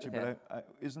get back to you, but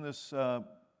isn't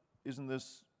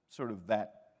this sort of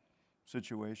that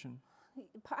situation?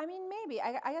 I mean, maybe.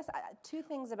 I guess two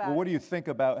things about. Well, what do you think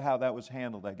about how that was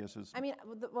handled, I guess is. I mean,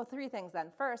 well, three things then.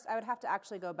 First, I would have to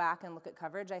actually go back and look at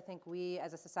coverage. I think we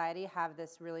as a society have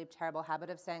this really terrible habit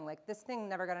of saying, like, this thing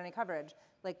never got any coverage.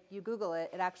 Like, you Google it,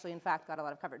 it actually, in fact, got a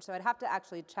lot of coverage. So I'd have to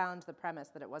actually challenge the premise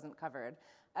that it wasn't covered.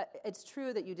 It's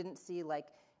true that you didn't see, like,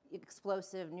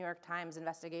 explosive New York Times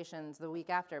investigations the week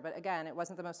after, but again, it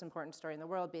wasn't the most important story in the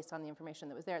world based on the information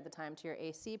that was there at the time, to your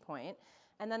AC point.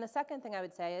 And then the second thing I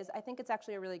would say is I think it's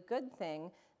actually a really good thing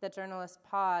that journalists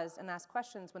paused and asked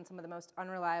questions when some of the most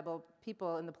unreliable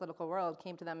people in the political world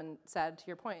came to them and said, to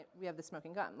your point, we have the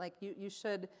smoking gun. Like,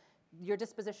 your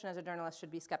disposition as a journalist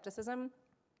should be skepticism.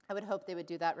 I would hope they would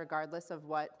do that regardless of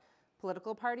what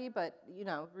political party, but,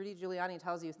 Rudy Giuliani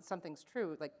tells you something's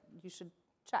true, like, you should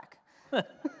check. So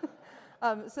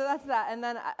that's that. And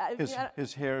then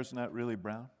his hair is not really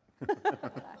brown.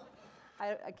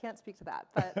 I can't speak to that,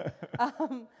 but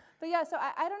yeah. So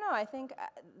I don't know. I think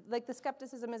like the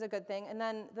skepticism is a good thing. And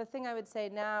then the thing I would say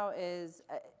now is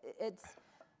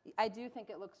I do think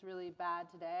it looks really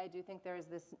bad today. I do think there is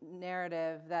this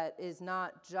narrative that is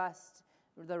not just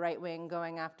the right wing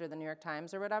going after the New York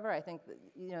Times or whatever. I think that,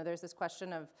 there's this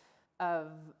question of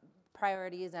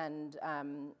priorities and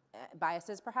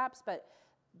biases perhaps, but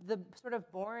the sort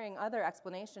of boring other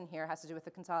explanation here has to do with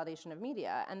the consolidation of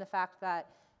media and the fact that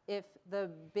if the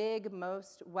big,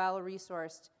 most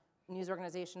well-resourced news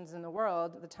organizations in the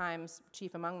world, the Times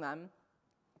chief among them,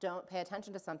 don't pay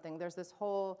attention to something, there's this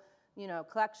whole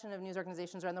collection of news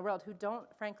organizations around the world who don't,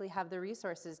 frankly, have the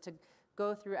resources to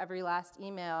go through every last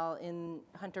email in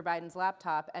Hunter Biden's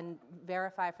laptop and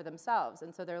verify for themselves.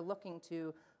 And so they're looking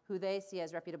to who they see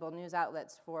as reputable news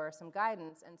outlets for some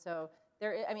guidance. And so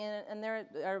there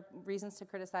are reasons to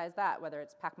criticize that, whether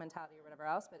it's PAC mentality or whatever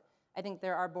else. But I think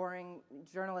there are boring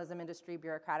journalism industry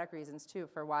bureaucratic reasons too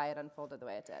for why it unfolded the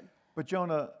way it did. But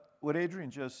Jonah, what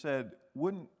Adrienne just said,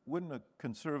 wouldn't a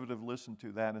conservative listen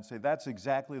to that and say, that's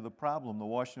exactly the problem? The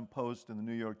Washington Post and the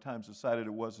New York Times decided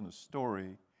it wasn't a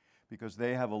story because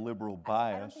they have a liberal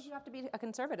bias. I don't think you have to be a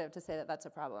conservative to say that that's a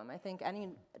problem. I think any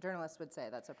journalist would say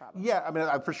that's a problem. Yeah, I mean,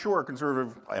 for sure, a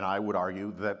conservative, and I would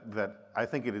argue that I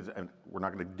think it is, and we're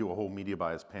not going to do a whole media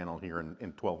bias panel here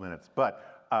in 12 minutes, but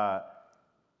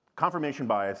confirmation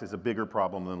bias is a bigger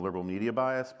problem than liberal media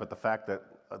bias, but the fact that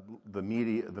the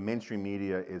mainstream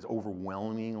media is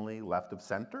overwhelmingly left of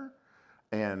center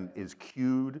and is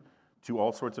cued to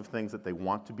all sorts of things that they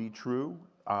want to be true,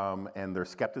 and their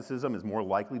skepticism is more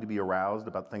likely to be aroused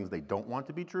about things they don't want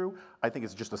to be true, I think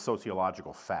it's just a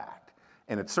sociological fact.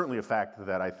 And it's certainly a fact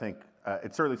that I think,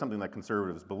 it's certainly something that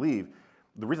conservatives believe.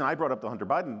 The reason I brought up the Hunter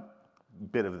Biden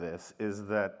bit of this is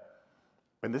that,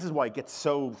 and this is why it gets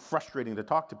so frustrating to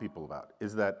talk to people about,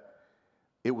 is that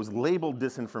it was labeled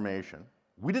disinformation.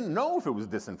 We didn't know if it was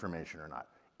disinformation or not.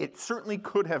 It certainly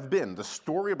could have been. The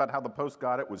story about how the Post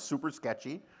got it was super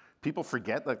sketchy. People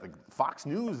forget that Fox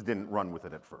News didn't run with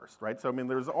it at first, right? So, I mean,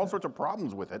 there's all sorts of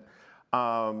problems with it.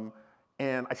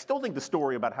 And I still think the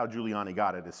story about how Giuliani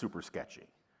got it is super sketchy.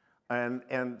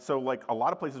 And so, like, a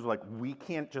lot of places were like, we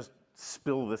can't just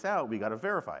spill this out, we gotta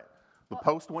verify it. The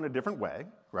Post went a different way,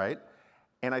 right?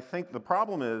 And I think the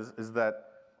problem is that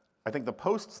I think the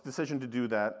Post's decision to do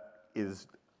that is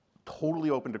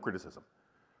totally open to criticism.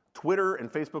 Twitter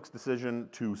and Facebook's decision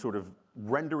to sort of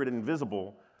render it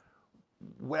invisible,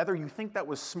 whether you think that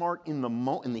was smart in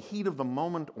the heat of the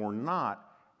moment or not,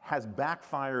 has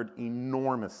backfired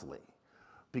enormously.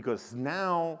 Because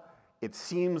now it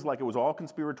seems like it was all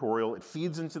conspiratorial. It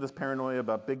feeds into this paranoia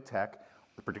about big tech,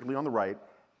 particularly on the right.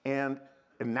 And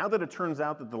now that it turns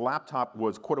out that the laptop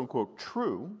was quote unquote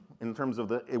true, in terms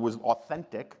of it was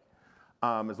authentic,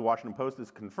 as the Washington Post has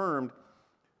confirmed,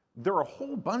 there are a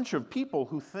whole bunch of people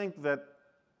who think that,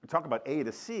 talk about A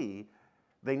to C,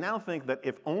 they now think that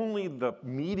if only the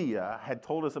media had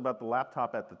told us about the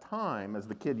laptop at the time, as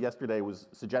the kid yesterday was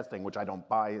suggesting, which I don't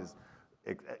buy his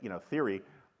theory,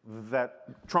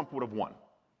 that Trump would have won.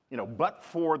 But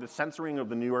for the censoring of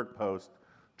the New York Post,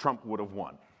 Trump would have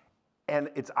won. And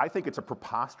I think it's a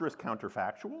preposterous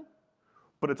counterfactual,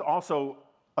 but it's also,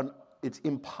 it's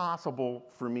impossible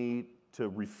for me to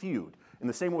refute. In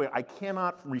the same way, I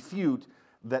cannot refute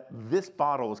that this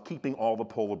bottle is keeping all the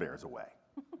polar bears away.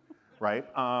 Right?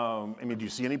 I mean, do you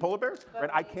see any polar bears? Right?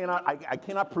 I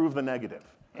cannot prove the negative.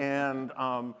 And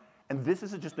this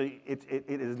is just it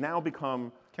has now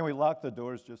become. Can we lock the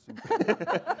doors just in case?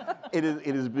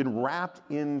 It has been wrapped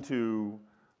into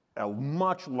a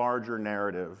much larger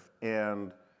narrative,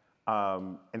 and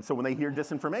so when they hear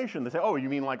disinformation, they say, "Oh, you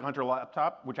mean like Hunter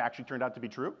laptop, which actually turned out to be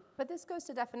true?" But this goes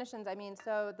to definitions. I mean,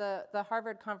 so the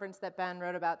Harvard conference that Ben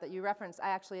wrote about that you referenced, I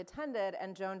actually attended,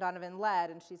 and Joan Donovan led,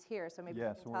 and she's here, so maybe you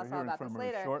can tell us all about this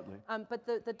later. Shortly. But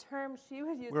the term she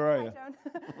would use. Where are you? Joan?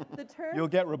 The term. You'll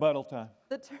get rebuttal time.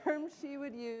 The term she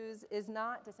would use is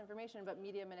not disinformation, but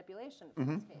media manipulation in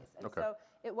this case. And so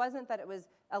it wasn't that it was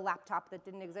a laptop that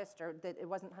didn't exist, or that it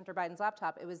wasn't Hunter Biden's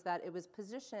laptop. It was that it was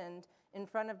positioned in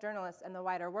front of journalists and the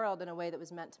wider world in a way that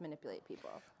was meant to manipulate people.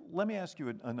 Let me ask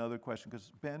you another question,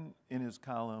 because Ben, in his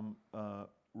column,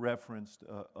 referenced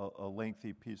a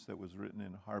lengthy piece that was written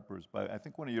in Harper's by, I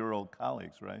think, one of your old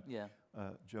colleagues, right? Yeah.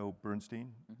 Joe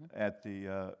Bernstein, at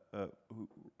the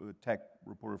tech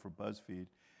reporter for BuzzFeed.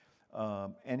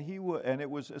 And it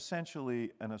was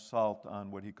essentially an assault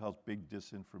on what he calls big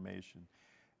disinformation.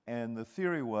 And the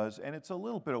theory was, and it's a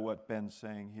little bit of what Ben's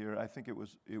saying here, I think it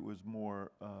was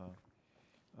more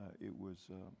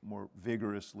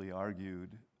vigorously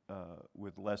argued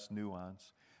with less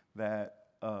nuance, that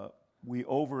we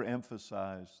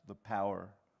overemphasize the power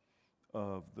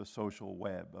of the social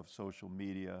web, of social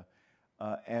media,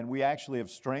 and we actually have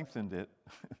strengthened it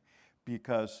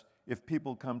because if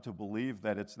people come to believe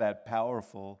that it's that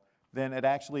powerful, then it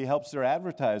actually helps their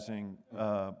advertising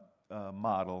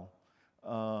model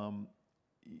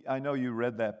I know you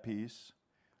read that piece.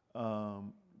 What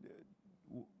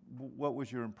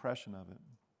was your impression of it?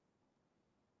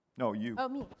 No, you. Oh,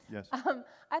 me. Yes. I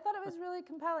thought it was really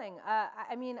compelling.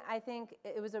 I mean, I think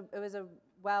it was a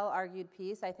well-argued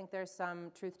piece. I think there's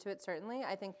some truth to it, certainly.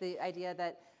 I think the idea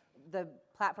that the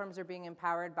platforms are being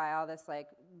empowered by all this, like,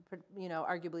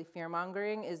 arguably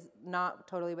fear-mongering is not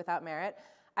totally without merit.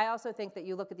 I also think that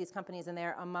you look at these companies and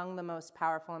they're among the most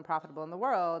powerful and profitable in the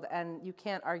world, and you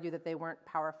can't argue that they weren't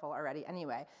powerful already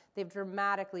anyway. They've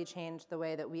dramatically changed the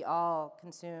way that we all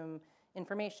consume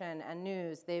information and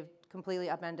news. They've completely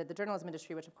upended the journalism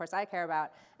industry, which of course I care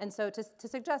about. And so to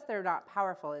suggest they're not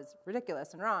powerful is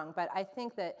ridiculous and wrong, but I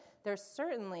think that there's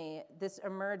certainly this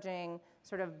emerging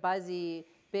sort of buzzy,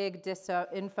 big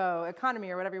disinfo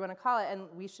economy, or whatever you want to call it, and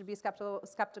we should be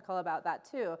skeptical about that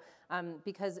too,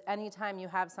 because anytime you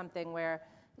have something where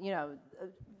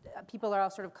people are all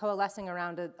sort of coalescing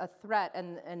around a threat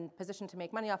and positioned to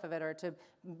make money off of it or to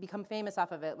become famous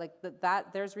off of it, like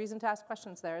that there's reason to ask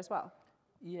questions there as well.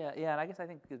 Yeah, and I guess I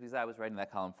think because I was writing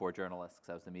that column for journalists, because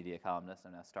I was the media columnist,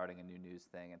 and now starting a new news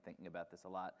thing and thinking about this a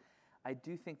lot. I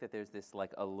do think that there's this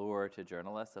like allure to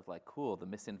journalists of like, cool, the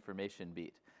misinformation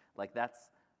beat. Like that's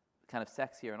kind of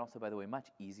sexier and also, by the way, much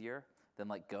easier than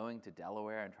like going to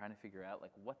Delaware and trying to figure out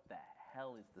like what the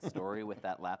hell is the story with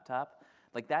that laptop.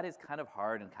 Like that is kind of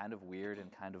hard and kind of weird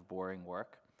and kind of boring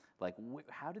work. Like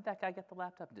how did that guy get the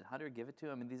laptop? Did Hunter give it to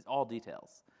him? I mean, these are all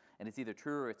details. And it's either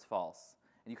true or it's false.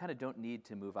 And you kind of don't need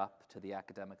to move up to the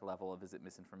academic level of is it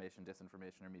misinformation,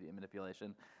 disinformation, or media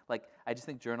manipulation. Like, I just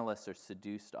think journalists are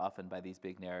seduced often by these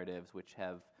big narratives, which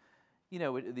have,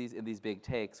 these big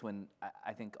takes, when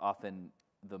I think often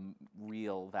the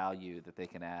real value that they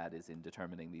can add is in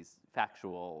determining these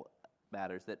factual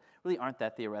matters that really aren't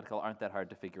that theoretical, aren't that hard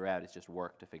to figure out. It's just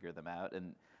work to figure them out.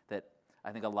 And that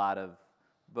I think a lot of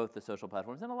both the social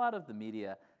platforms and a lot of the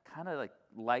media kind of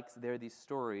likes there are these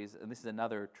stories, and this is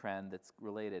another trend that's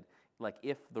related, like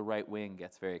if the right wing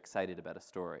gets very excited about a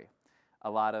story, a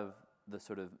lot of the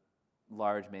sort of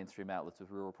large mainstream outlets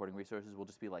with real reporting resources will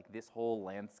just be like, this whole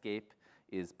landscape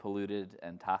is polluted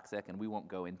and toxic and we won't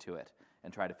go into it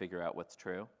and try to figure out what's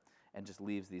true, and just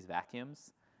leaves these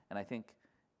vacuums. And I think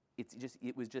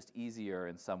it was just easier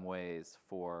in some ways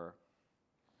for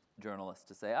journalists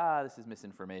to say, this is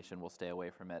misinformation, we'll stay away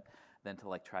from it, than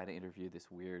to try to interview this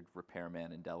weird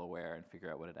repairman in Delaware and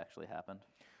figure out what had actually happened.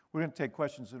 We're going to take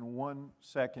questions in 1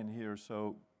 second here,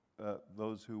 so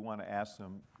those who want to ask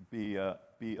them be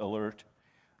alert.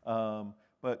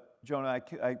 But Jonah,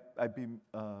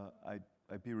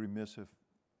 I'd be remiss if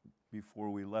before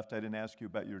we left I didn't ask you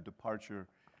about your departure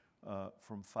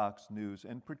from Fox News,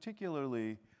 and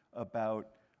particularly about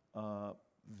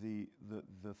the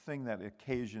thing that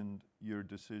occasioned your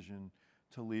decision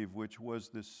to leave, which was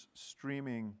this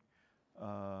streaming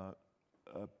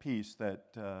piece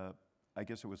that I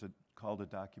guess it was called a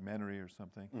documentary or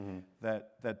something,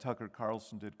 that Tucker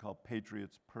Carlson did called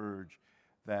Patriots Purge,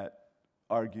 that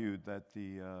argued that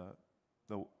the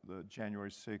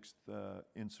January 6th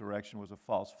insurrection was a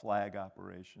false flag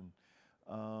operation.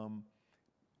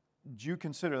 Do you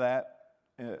consider that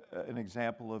an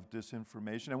example of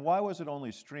disinformation? And why was it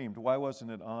only streamed? Why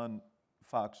wasn't it on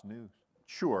Fox News?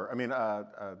 Sure. I mean,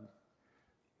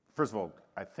 first of all,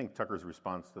 I think Tucker's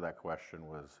response to that question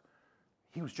was,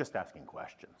 he was just asking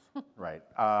questions, right?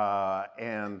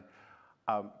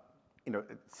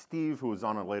 Steve, who was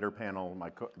on a later panel,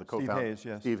 the co-founder, Steve Hayes,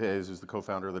 yes. Steve Hayes is the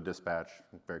co-founder of the Dispatch,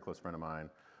 a very close friend of mine,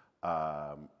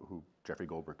 who Jeffrey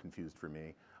Goldberg confused for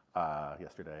me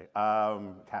yesterday.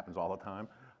 It happens all the time.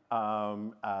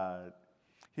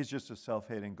 He's just a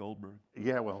self-hating Goldberg.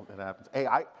 Yeah, well, it happens. Hey,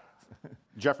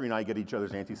 Jeffrey and I get each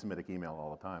other's anti-Semitic email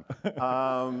all the time.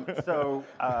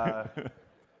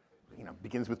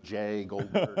 Begins with J,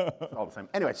 Goldberg, all the same.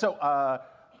 Anyway, so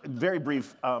very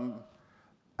brief.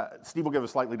 Steve will give a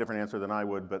slightly different answer than I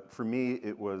would, but for me,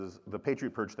 it was the Patriot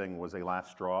Purge thing was a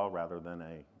last straw rather than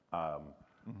a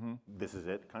this is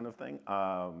it kind of thing.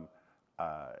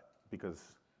 Because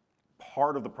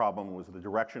part of the problem was the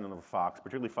direction of Fox,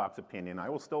 particularly Fox Opinion. I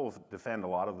will still defend a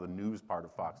lot of the news part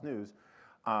of Fox News.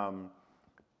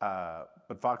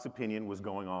 But Fox Opinion was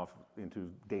going off into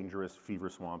dangerous, fever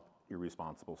swamp,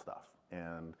 irresponsible stuff.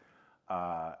 And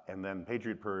then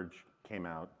Patriot Purge came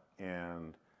out,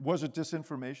 and... Was it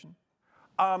disinformation?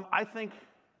 I think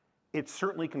it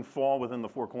certainly can fall within the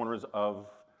four corners of...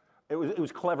 It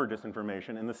was clever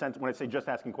disinformation in the sense, when I say just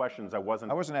asking questions, I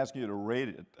wasn't asking you to rate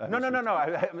it. No.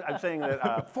 I'm saying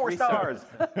that 4 stars.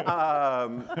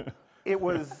 It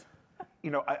was,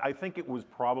 I think it was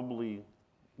probably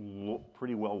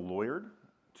pretty well lawyered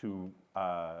to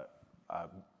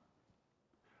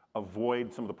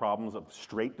avoid some of the problems of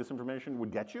straight disinformation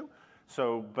would get you.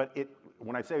 So, but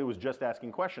when I say it was just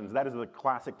asking questions, that is the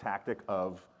classic tactic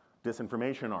of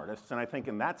disinformation artists. And I think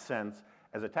in that sense,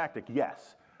 as a tactic,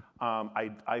 yes.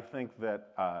 I think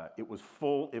that it was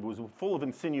full of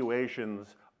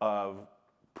insinuations of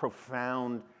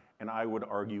profound, and I would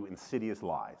argue, insidious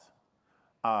lies.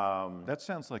 That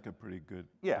sounds like a pretty good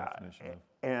definition.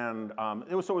 And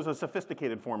it was a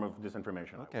sophisticated form of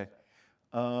disinformation. Okay.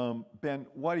 Ben,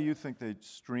 why do you think they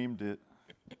streamed it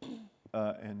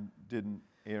and didn't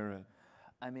air it?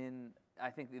 I mean, I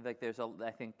think like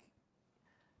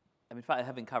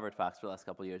having covered Fox for the last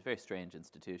couple of years, very strange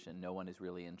institution. No one is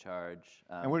really in charge.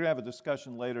 And we're going to have a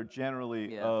discussion later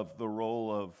generally of the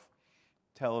role of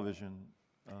television.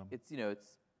 It's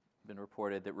been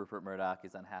reported that Rupert Murdoch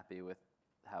is unhappy with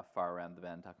how far around the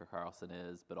bend Tucker Carlson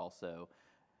is, but also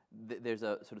there's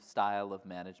a sort of style of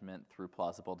management through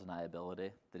plausible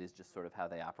deniability that is just sort of how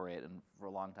they operate and for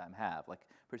a long time have. Like,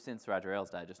 since Roger Ailes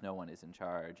died, just no one is in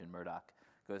charge, and Murdoch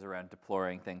goes around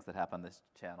deploring things that happen on this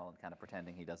channel and kind of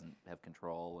pretending he doesn't have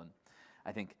control. And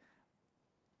I think,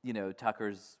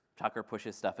 Tucker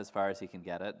pushes stuff as far as he can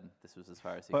get it, and this was as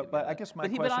far as he could get it. But I guess my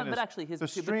question is, but actually the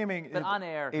streaming... But on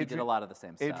air, he did a lot of the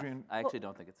same stuff. Adrienne, I actually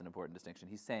don't think it's an important distinction.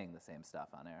 He's saying the same stuff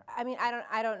on air. I mean,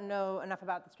 I don't know enough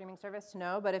about the streaming service to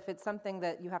know, but if it's something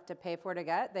that you have to pay for to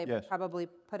get, they probably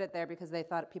put it there because they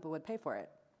thought people would pay for it.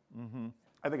 Mm-hmm.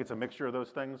 I think it's a mixture of those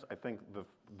things. I think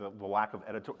the lack of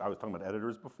editor. I was talking about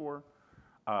editors before.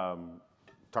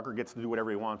 Tucker gets to do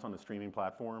whatever he wants on the streaming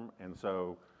platform, and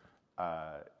so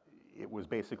it was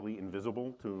basically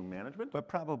invisible to management. But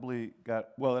probably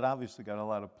it obviously got a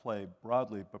lot of play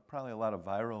broadly, but probably a lot of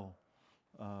viral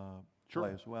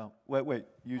play as well. Wait,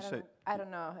 I don't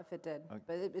know if it did,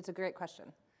 but it's a great question.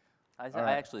 I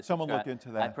actually someone look into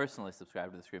that. I personally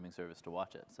subscribe to the streaming service to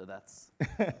watch it, so that's...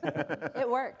 It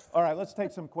works. All right, let's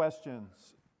take some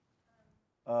questions.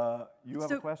 You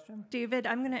have a question? David,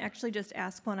 I'm going to actually just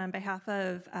ask one on behalf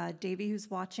of Davey, who's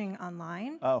watching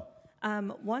online. Oh.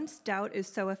 Once doubt is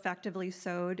so effectively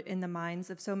sowed in the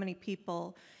minds of so many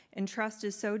people and trust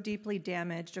is so deeply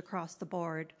damaged across the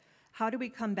board, how do we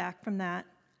come back from that?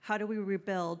 How do we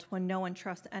rebuild when no one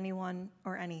trusts anyone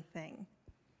or anything?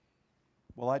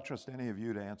 Well, I trust any of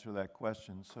you to answer that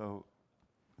question, so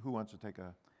who wants to take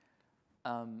a...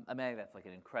 I mean, that's like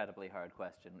an incredibly hard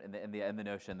question, and the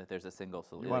notion that there's a single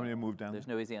solution. You want me to move down? There's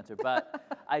no easy answer,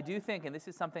 but I do think, and this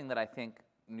is something that I think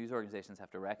news organizations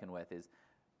have to reckon with, is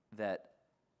that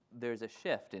there's a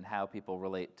shift in how people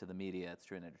relate to the media. It's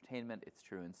true in entertainment, it's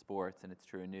true in sports, and it's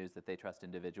true in news that they trust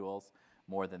individuals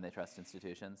more than they trust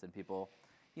institutions, and people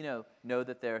know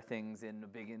that there are things in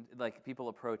like people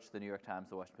approach the New York Times,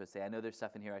 the Washington Post, say, I know there's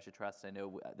stuff in here I should trust, I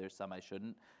know there's some I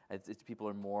shouldn't. It's people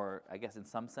are more, I guess in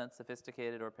some sense,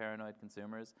 sophisticated or paranoid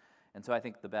consumers. And so I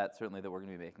think the bet certainly that we're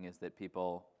going to be making is that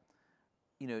people,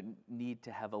 need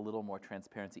to have a little more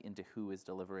transparency into who is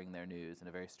delivering their news in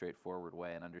a very straightforward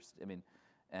way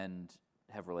and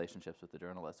have relationships with the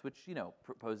journalists, which,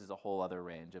 poses a whole other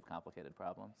range of complicated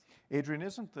problems. Adrienne,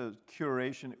 isn't the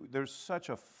curation, there's such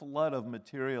a flood of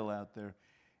material out there,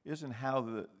 isn't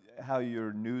how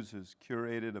your news is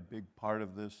curated a big part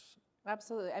of this?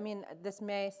 Absolutely. I mean, this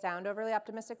may sound overly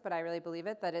optimistic, but I really believe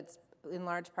it, that it's in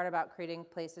large part about creating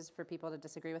places for people to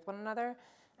disagree with one another.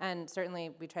 And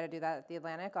certainly we try to do that at The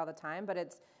Atlantic all the time, but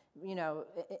it's,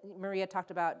 Maria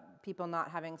talked about people not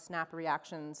having snap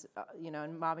reactions,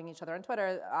 and mobbing each other on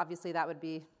Twitter. Obviously, that would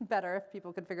be better if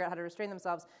people could figure out how to restrain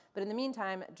themselves. But in the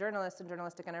meantime, journalists and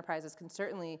journalistic enterprises can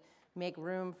certainly make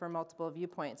room for multiple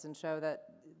viewpoints and show that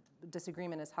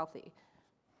disagreement is healthy.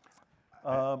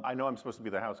 I know I'm supposed to be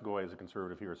the house goy as a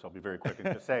conservative here, so I'll be very quick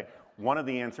and just say one of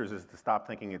the answers is to stop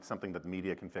thinking it's something that the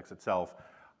media can fix itself.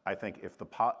 I think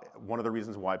one of the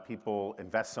reasons why people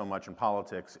invest so much in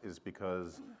politics is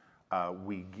because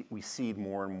we cede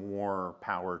more and more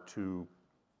power to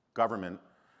government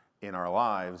in our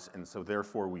lives, and so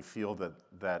therefore we feel that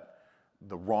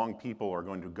the wrong people are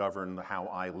going to govern how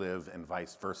I live and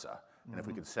vice versa. And if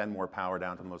we could send more power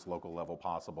down to the most local level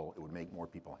possible, it would make more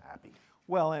people happy.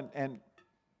 Well, and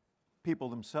people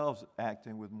themselves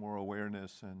acting with more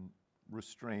awareness and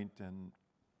restraint and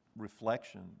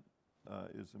reflection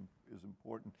is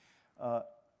important.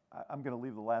 I'm going to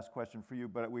leave the last question for you,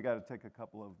 but we got to take a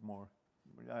couple of more.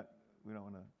 We don't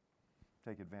want to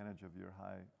take advantage of your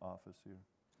high office here.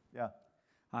 Yeah.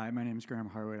 Hi, my name is Graham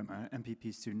Harwood. I'm an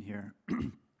MPP student here.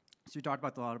 So you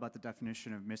talked a lot about the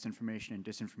definition of misinformation and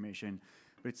disinformation,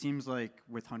 but it seems like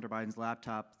with Hunter Biden's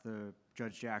laptop, the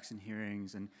Judge Jackson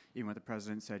hearings, and even what the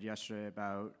president said yesterday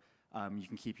about you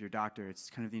can keep your doctor. It's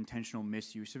kind of the intentional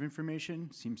misuse of information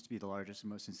seems to be the largest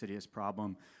and most insidious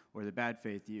problem, or the bad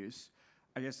faith use.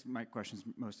 I guess my question is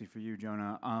mostly for you,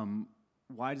 Jonah.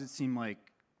 Why does it seem like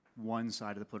one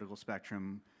side of the political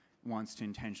spectrum wants to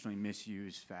intentionally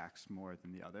misuse facts more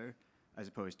than the other, as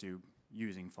opposed to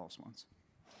using false ones?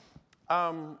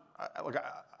 Look,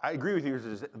 I agree with you.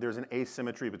 There's an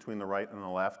asymmetry between the right and the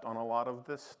left on a lot of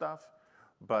this stuff.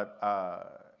 But,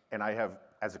 and I have,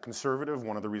 as a conservative,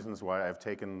 one of the reasons why I've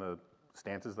taken the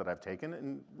stances that I've taken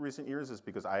in recent years is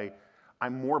because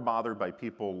I'm more bothered by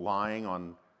people lying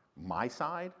on my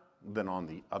side than on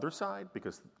the other side,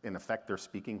 because in effect they're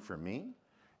speaking for me.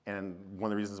 And one of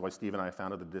the reasons why Steve and I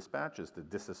founded the Dispatch is to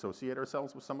disassociate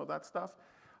ourselves with some of that stuff.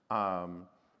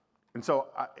 And so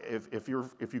if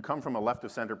you come from a left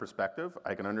of center perspective,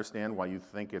 I can understand why you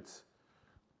think it's,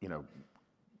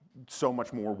 so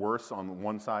much more worse on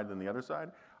one side than the other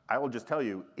side. I will just tell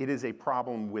you, it is a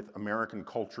problem with American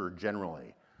culture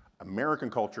generally. American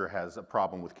culture has a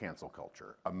problem with cancel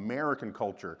culture. American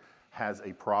culture has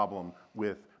a problem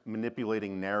with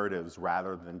manipulating narratives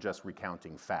rather than just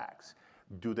recounting facts.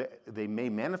 They may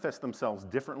manifest themselves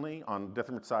differently on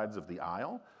different sides of the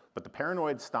aisle, but the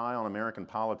paranoid style in American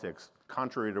politics,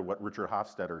 contrary to what Richard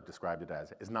Hofstadter described it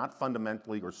as, is not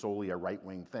fundamentally or solely a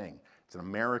right-wing thing. It's an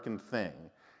American thing,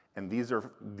 and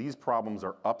these problems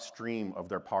are upstream of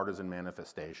their partisan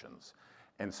manifestations.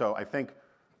 And so I think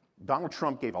Donald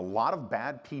Trump gave a lot of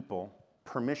bad people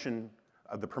permission,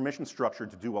 the permission structure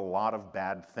to do a lot of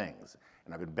bad things.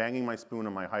 And I've been banging my spoon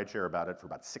in my high chair about it for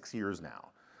about 6 years now.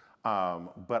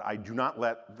 But I do not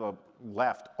let the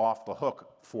left off the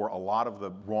hook for a lot of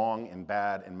the wrong and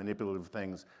bad and manipulative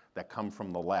things that come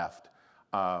from the left.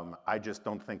 I just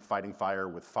don't think fighting fire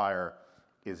with fire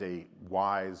is a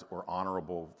wise or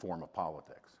honorable form of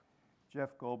politics.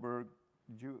 Jeff Goldberg,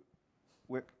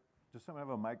 does someone have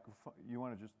a microphone? You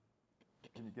want to just,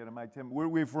 can you get a mic, Tim?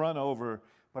 We've run over,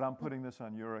 but I'm putting this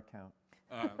on your account.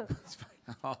 That's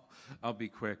fine. I'll be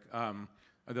quick.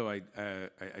 Although I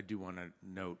do want to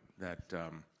note that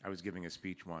I was giving a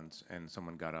speech once, and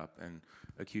someone got up and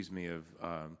accused me of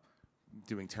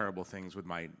doing terrible things with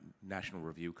my National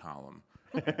Review column,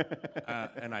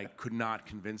 and I could not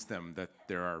convince them that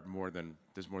there's more than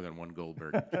one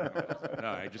Goldberg. No,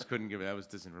 I just couldn't give it. That was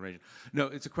disinformation. No,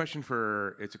 it's a question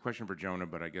for Jonah,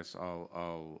 but I guess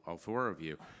all four of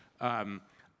you.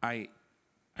 I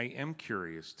am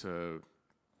curious to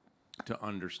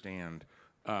understand.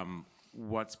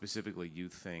 What specifically you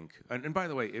think, and by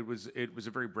the way, it was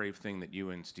a very brave thing that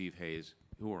you and Steve Hayes,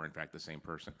 who are in fact the same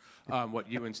person,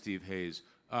 what you and Steve Hayes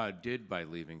did by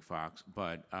leaving Fox,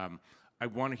 but I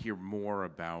want to hear more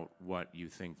about what you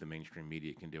think the mainstream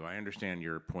media can do. I understand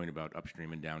your point about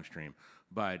upstream and downstream,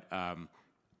 but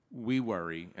we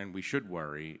worry, and we should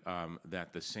worry,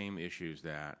 that the same issues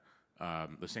that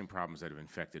the same problems that have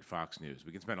infected Fox News.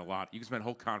 You can spend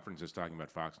whole conferences talking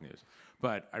about Fox News,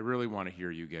 but I really want to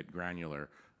hear you get granular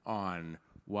on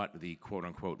what the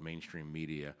quote-unquote mainstream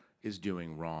media is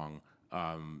doing wrong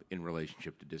in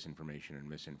relationship to disinformation and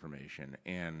misinformation,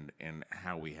 and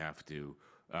how we have to,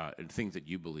 and things that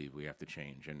you believe we have to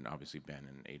change, and obviously Ben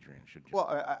and Adrienne should. Well,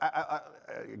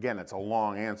 again, it's a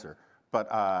long answer, but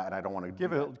and I don't want to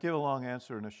give a long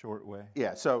answer in a short way.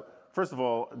 Yeah. So first of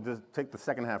all, just take the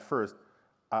second half first.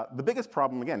 The biggest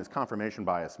problem, again, is confirmation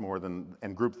bias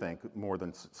and groupthink more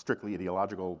than strictly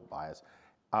ideological bias.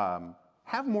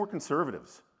 Have more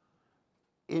conservatives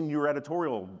in your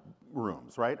editorial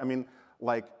rooms, right? I mean,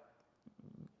 like,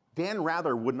 Dan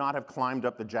Rather would not have climbed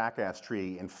up the jackass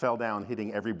tree and fell down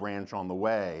hitting every branch on the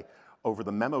way over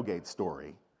the Memogate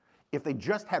story if they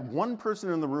just had one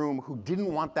person in the room who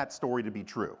didn't want that story to be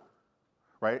true,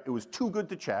 right? It was too good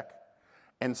to check.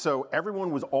 And so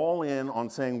everyone was all in on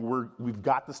saying, we've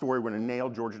got the story, we're going to nail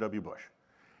George W. Bush.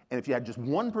 And if you had just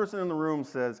one person in the room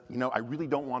says, I really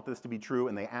don't want this to be true,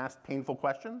 and they asked painful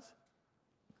questions,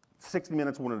 60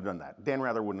 Minutes wouldn't have done that. Dan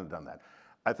Rather wouldn't have done that.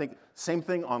 I think same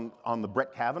thing on the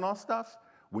Brett Kavanaugh stuff.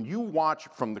 When you watch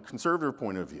from the conservative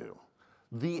point of view,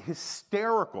 the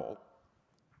hysterical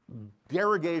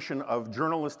derogation of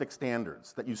journalistic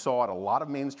standards that you saw at a lot of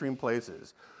mainstream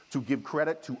places to give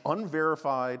credit to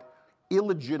unverified,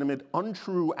 illegitimate,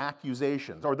 untrue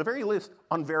accusations, or at the very least,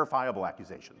 unverifiable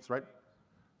accusations, right?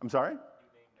 I'm sorry?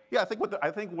 Yeah, I think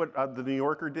what the New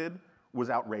Yorker did was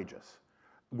outrageous,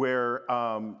 where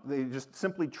they just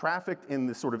simply trafficked in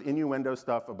this sort of innuendo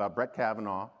stuff about Brett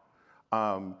Kavanaugh.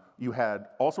 You had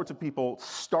all sorts of people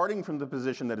starting from the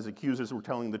position that his accusers were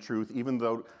telling the truth, even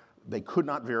though they could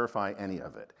not verify any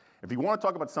of it. If you want to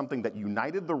talk about something that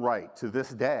united the right to this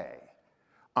day,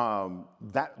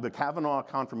 that the Kavanaugh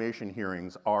confirmation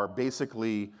hearings are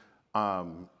basically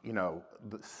you know,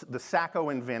 the Sacco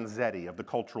and Vanzetti of the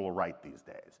cultural right these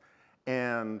days.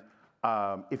 And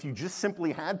if you just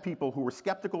simply had people who were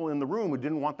skeptical in the room who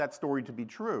didn't want that story to be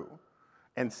true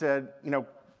and said, you know,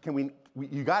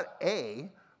 you got A,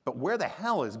 but where the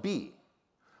hell is B?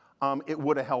 It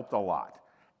would have helped a lot.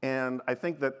 And I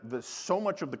think that so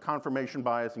much of the confirmation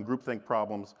bias and groupthink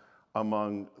problems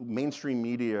among mainstream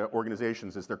media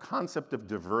organizations is their concept of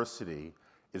diversity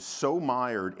is so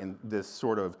mired in this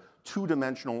sort of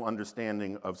two-dimensional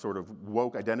understanding of sort of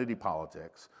woke identity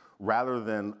politics rather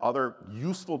than other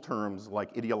useful terms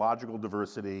like ideological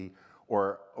diversity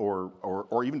or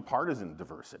even partisan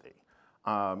diversity.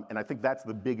 And I think that's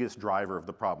the biggest driver of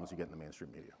the problems you get in the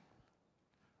mainstream media.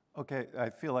 Okay, I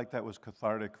feel like that was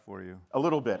cathartic for you. A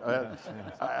little bit. Yes,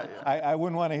 yes. I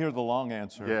wouldn't want to hear the long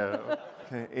answer. Yeah.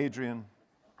 Okay, Adrienne.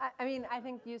 I mean, I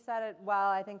think you said it well.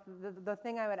 I think the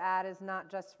thing I would add is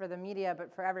not just for the media,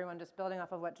 but for everyone, just building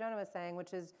off of what Jonah was saying,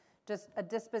 which is just a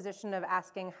disposition of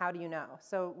asking, how do you know?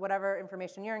 So whatever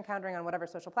information you're encountering on whatever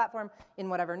social platform, in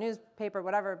whatever newspaper,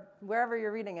 wherever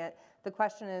you're reading it, the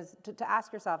question is to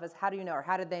ask yourself is, how do you know, or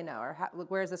how did they know, or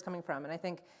where is this coming from? And I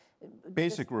think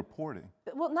Basic reporting.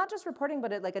 well, not just reporting,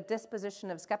 but like a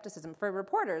disposition of skepticism. For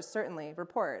reporters, certainly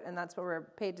report, and that's what we're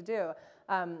paid to do.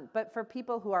 But for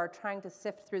people who are trying to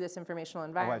sift through this informational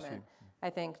environment,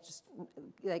 I think just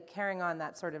like carrying on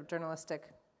that sort of journalistic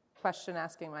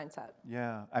question-asking mindset.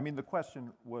 Yeah, I mean, the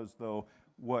question was, though,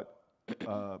 what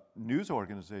news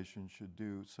organizations should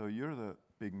do. So you're the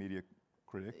big media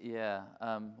critic. Yeah,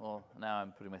 well, now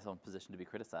I'm putting myself in a position to be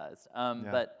criticized.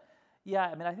 But yeah,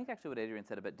 I mean, I think actually what Adrienne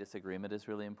said about disagreement is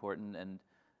really important, and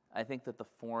I think that the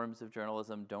forms of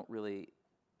journalism don't really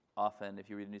often, if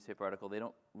you read a newspaper article, they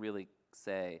don't really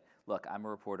say, look, I'm a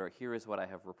reporter, here is what I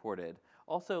have reported.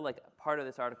 Also, like, part of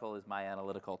this article is my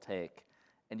analytical take,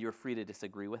 and you're free to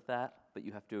disagree with that, but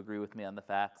you have to agree with me on the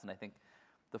facts, and I think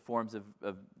the forms of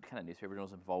kind of newspaper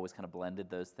journalism have always kind of blended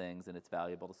those things, and it's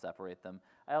valuable to separate them.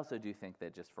 I also do think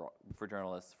that just for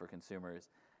journalists, for consumers,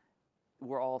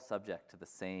 we're all subject to the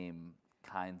same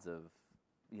kinds of,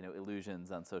 you know,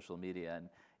 illusions on social media,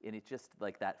 and it just,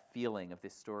 like, that feeling of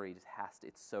this story just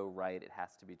it's so right, it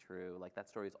has to be true. Like, that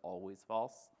story is always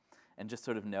false. And just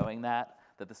sort of knowing that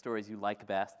the stories you like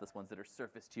best, the ones that are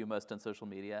surfaced to you most on social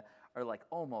media, are like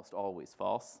almost always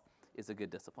false, is a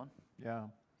good discipline. Yeah.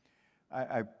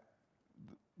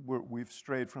 We've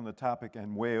strayed from the topic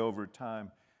and way over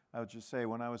time. I would just say,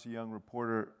 when I was a young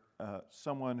reporter,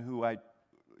 someone who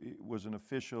was an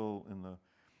official in the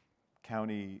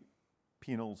county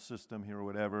penal system here or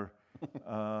whatever,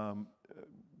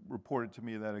 reported to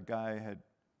me that a guy had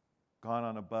gone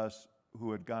on a bus,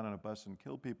 who had gone on a bus and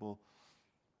killed people,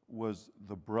 was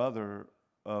the brother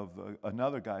of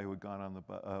another guy who had gone on the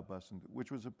bus,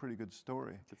 which was a pretty good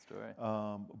story. Good story.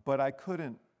 But I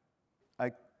couldn't,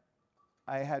 I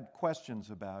had questions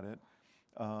about it.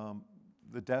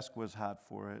 The desk was hot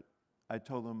for it. I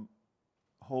told them,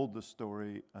 hold the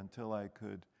story until I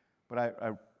could,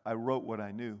 but I wrote what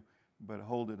I knew, but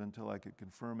hold it until I could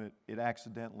confirm it. It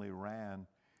accidentally ran,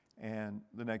 and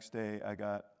the next day I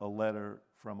got a letter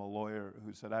from a lawyer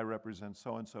who said, I represent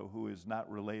so-and-so who is not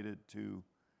related to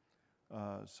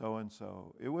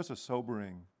so-and-so. It was a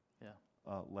sobering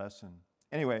lesson.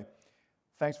 Anyway,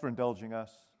 thanks for indulging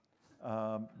us.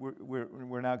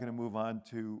 We're now going to move on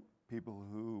to people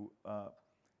who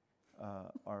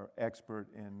are expert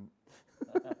and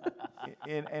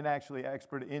actually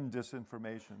expert in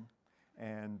disinformation,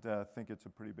 and think it's a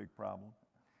pretty big problem.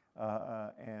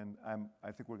 And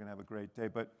I think we're going to have a great day.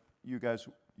 But you guys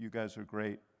are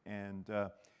great, and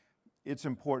it's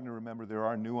important to remember there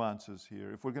are nuances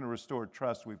here. If we're going to restore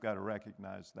trust, we've got to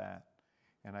recognize that,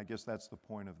 and I guess that's the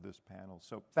point of this panel.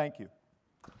 So thank you.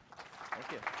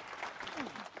 Thank you.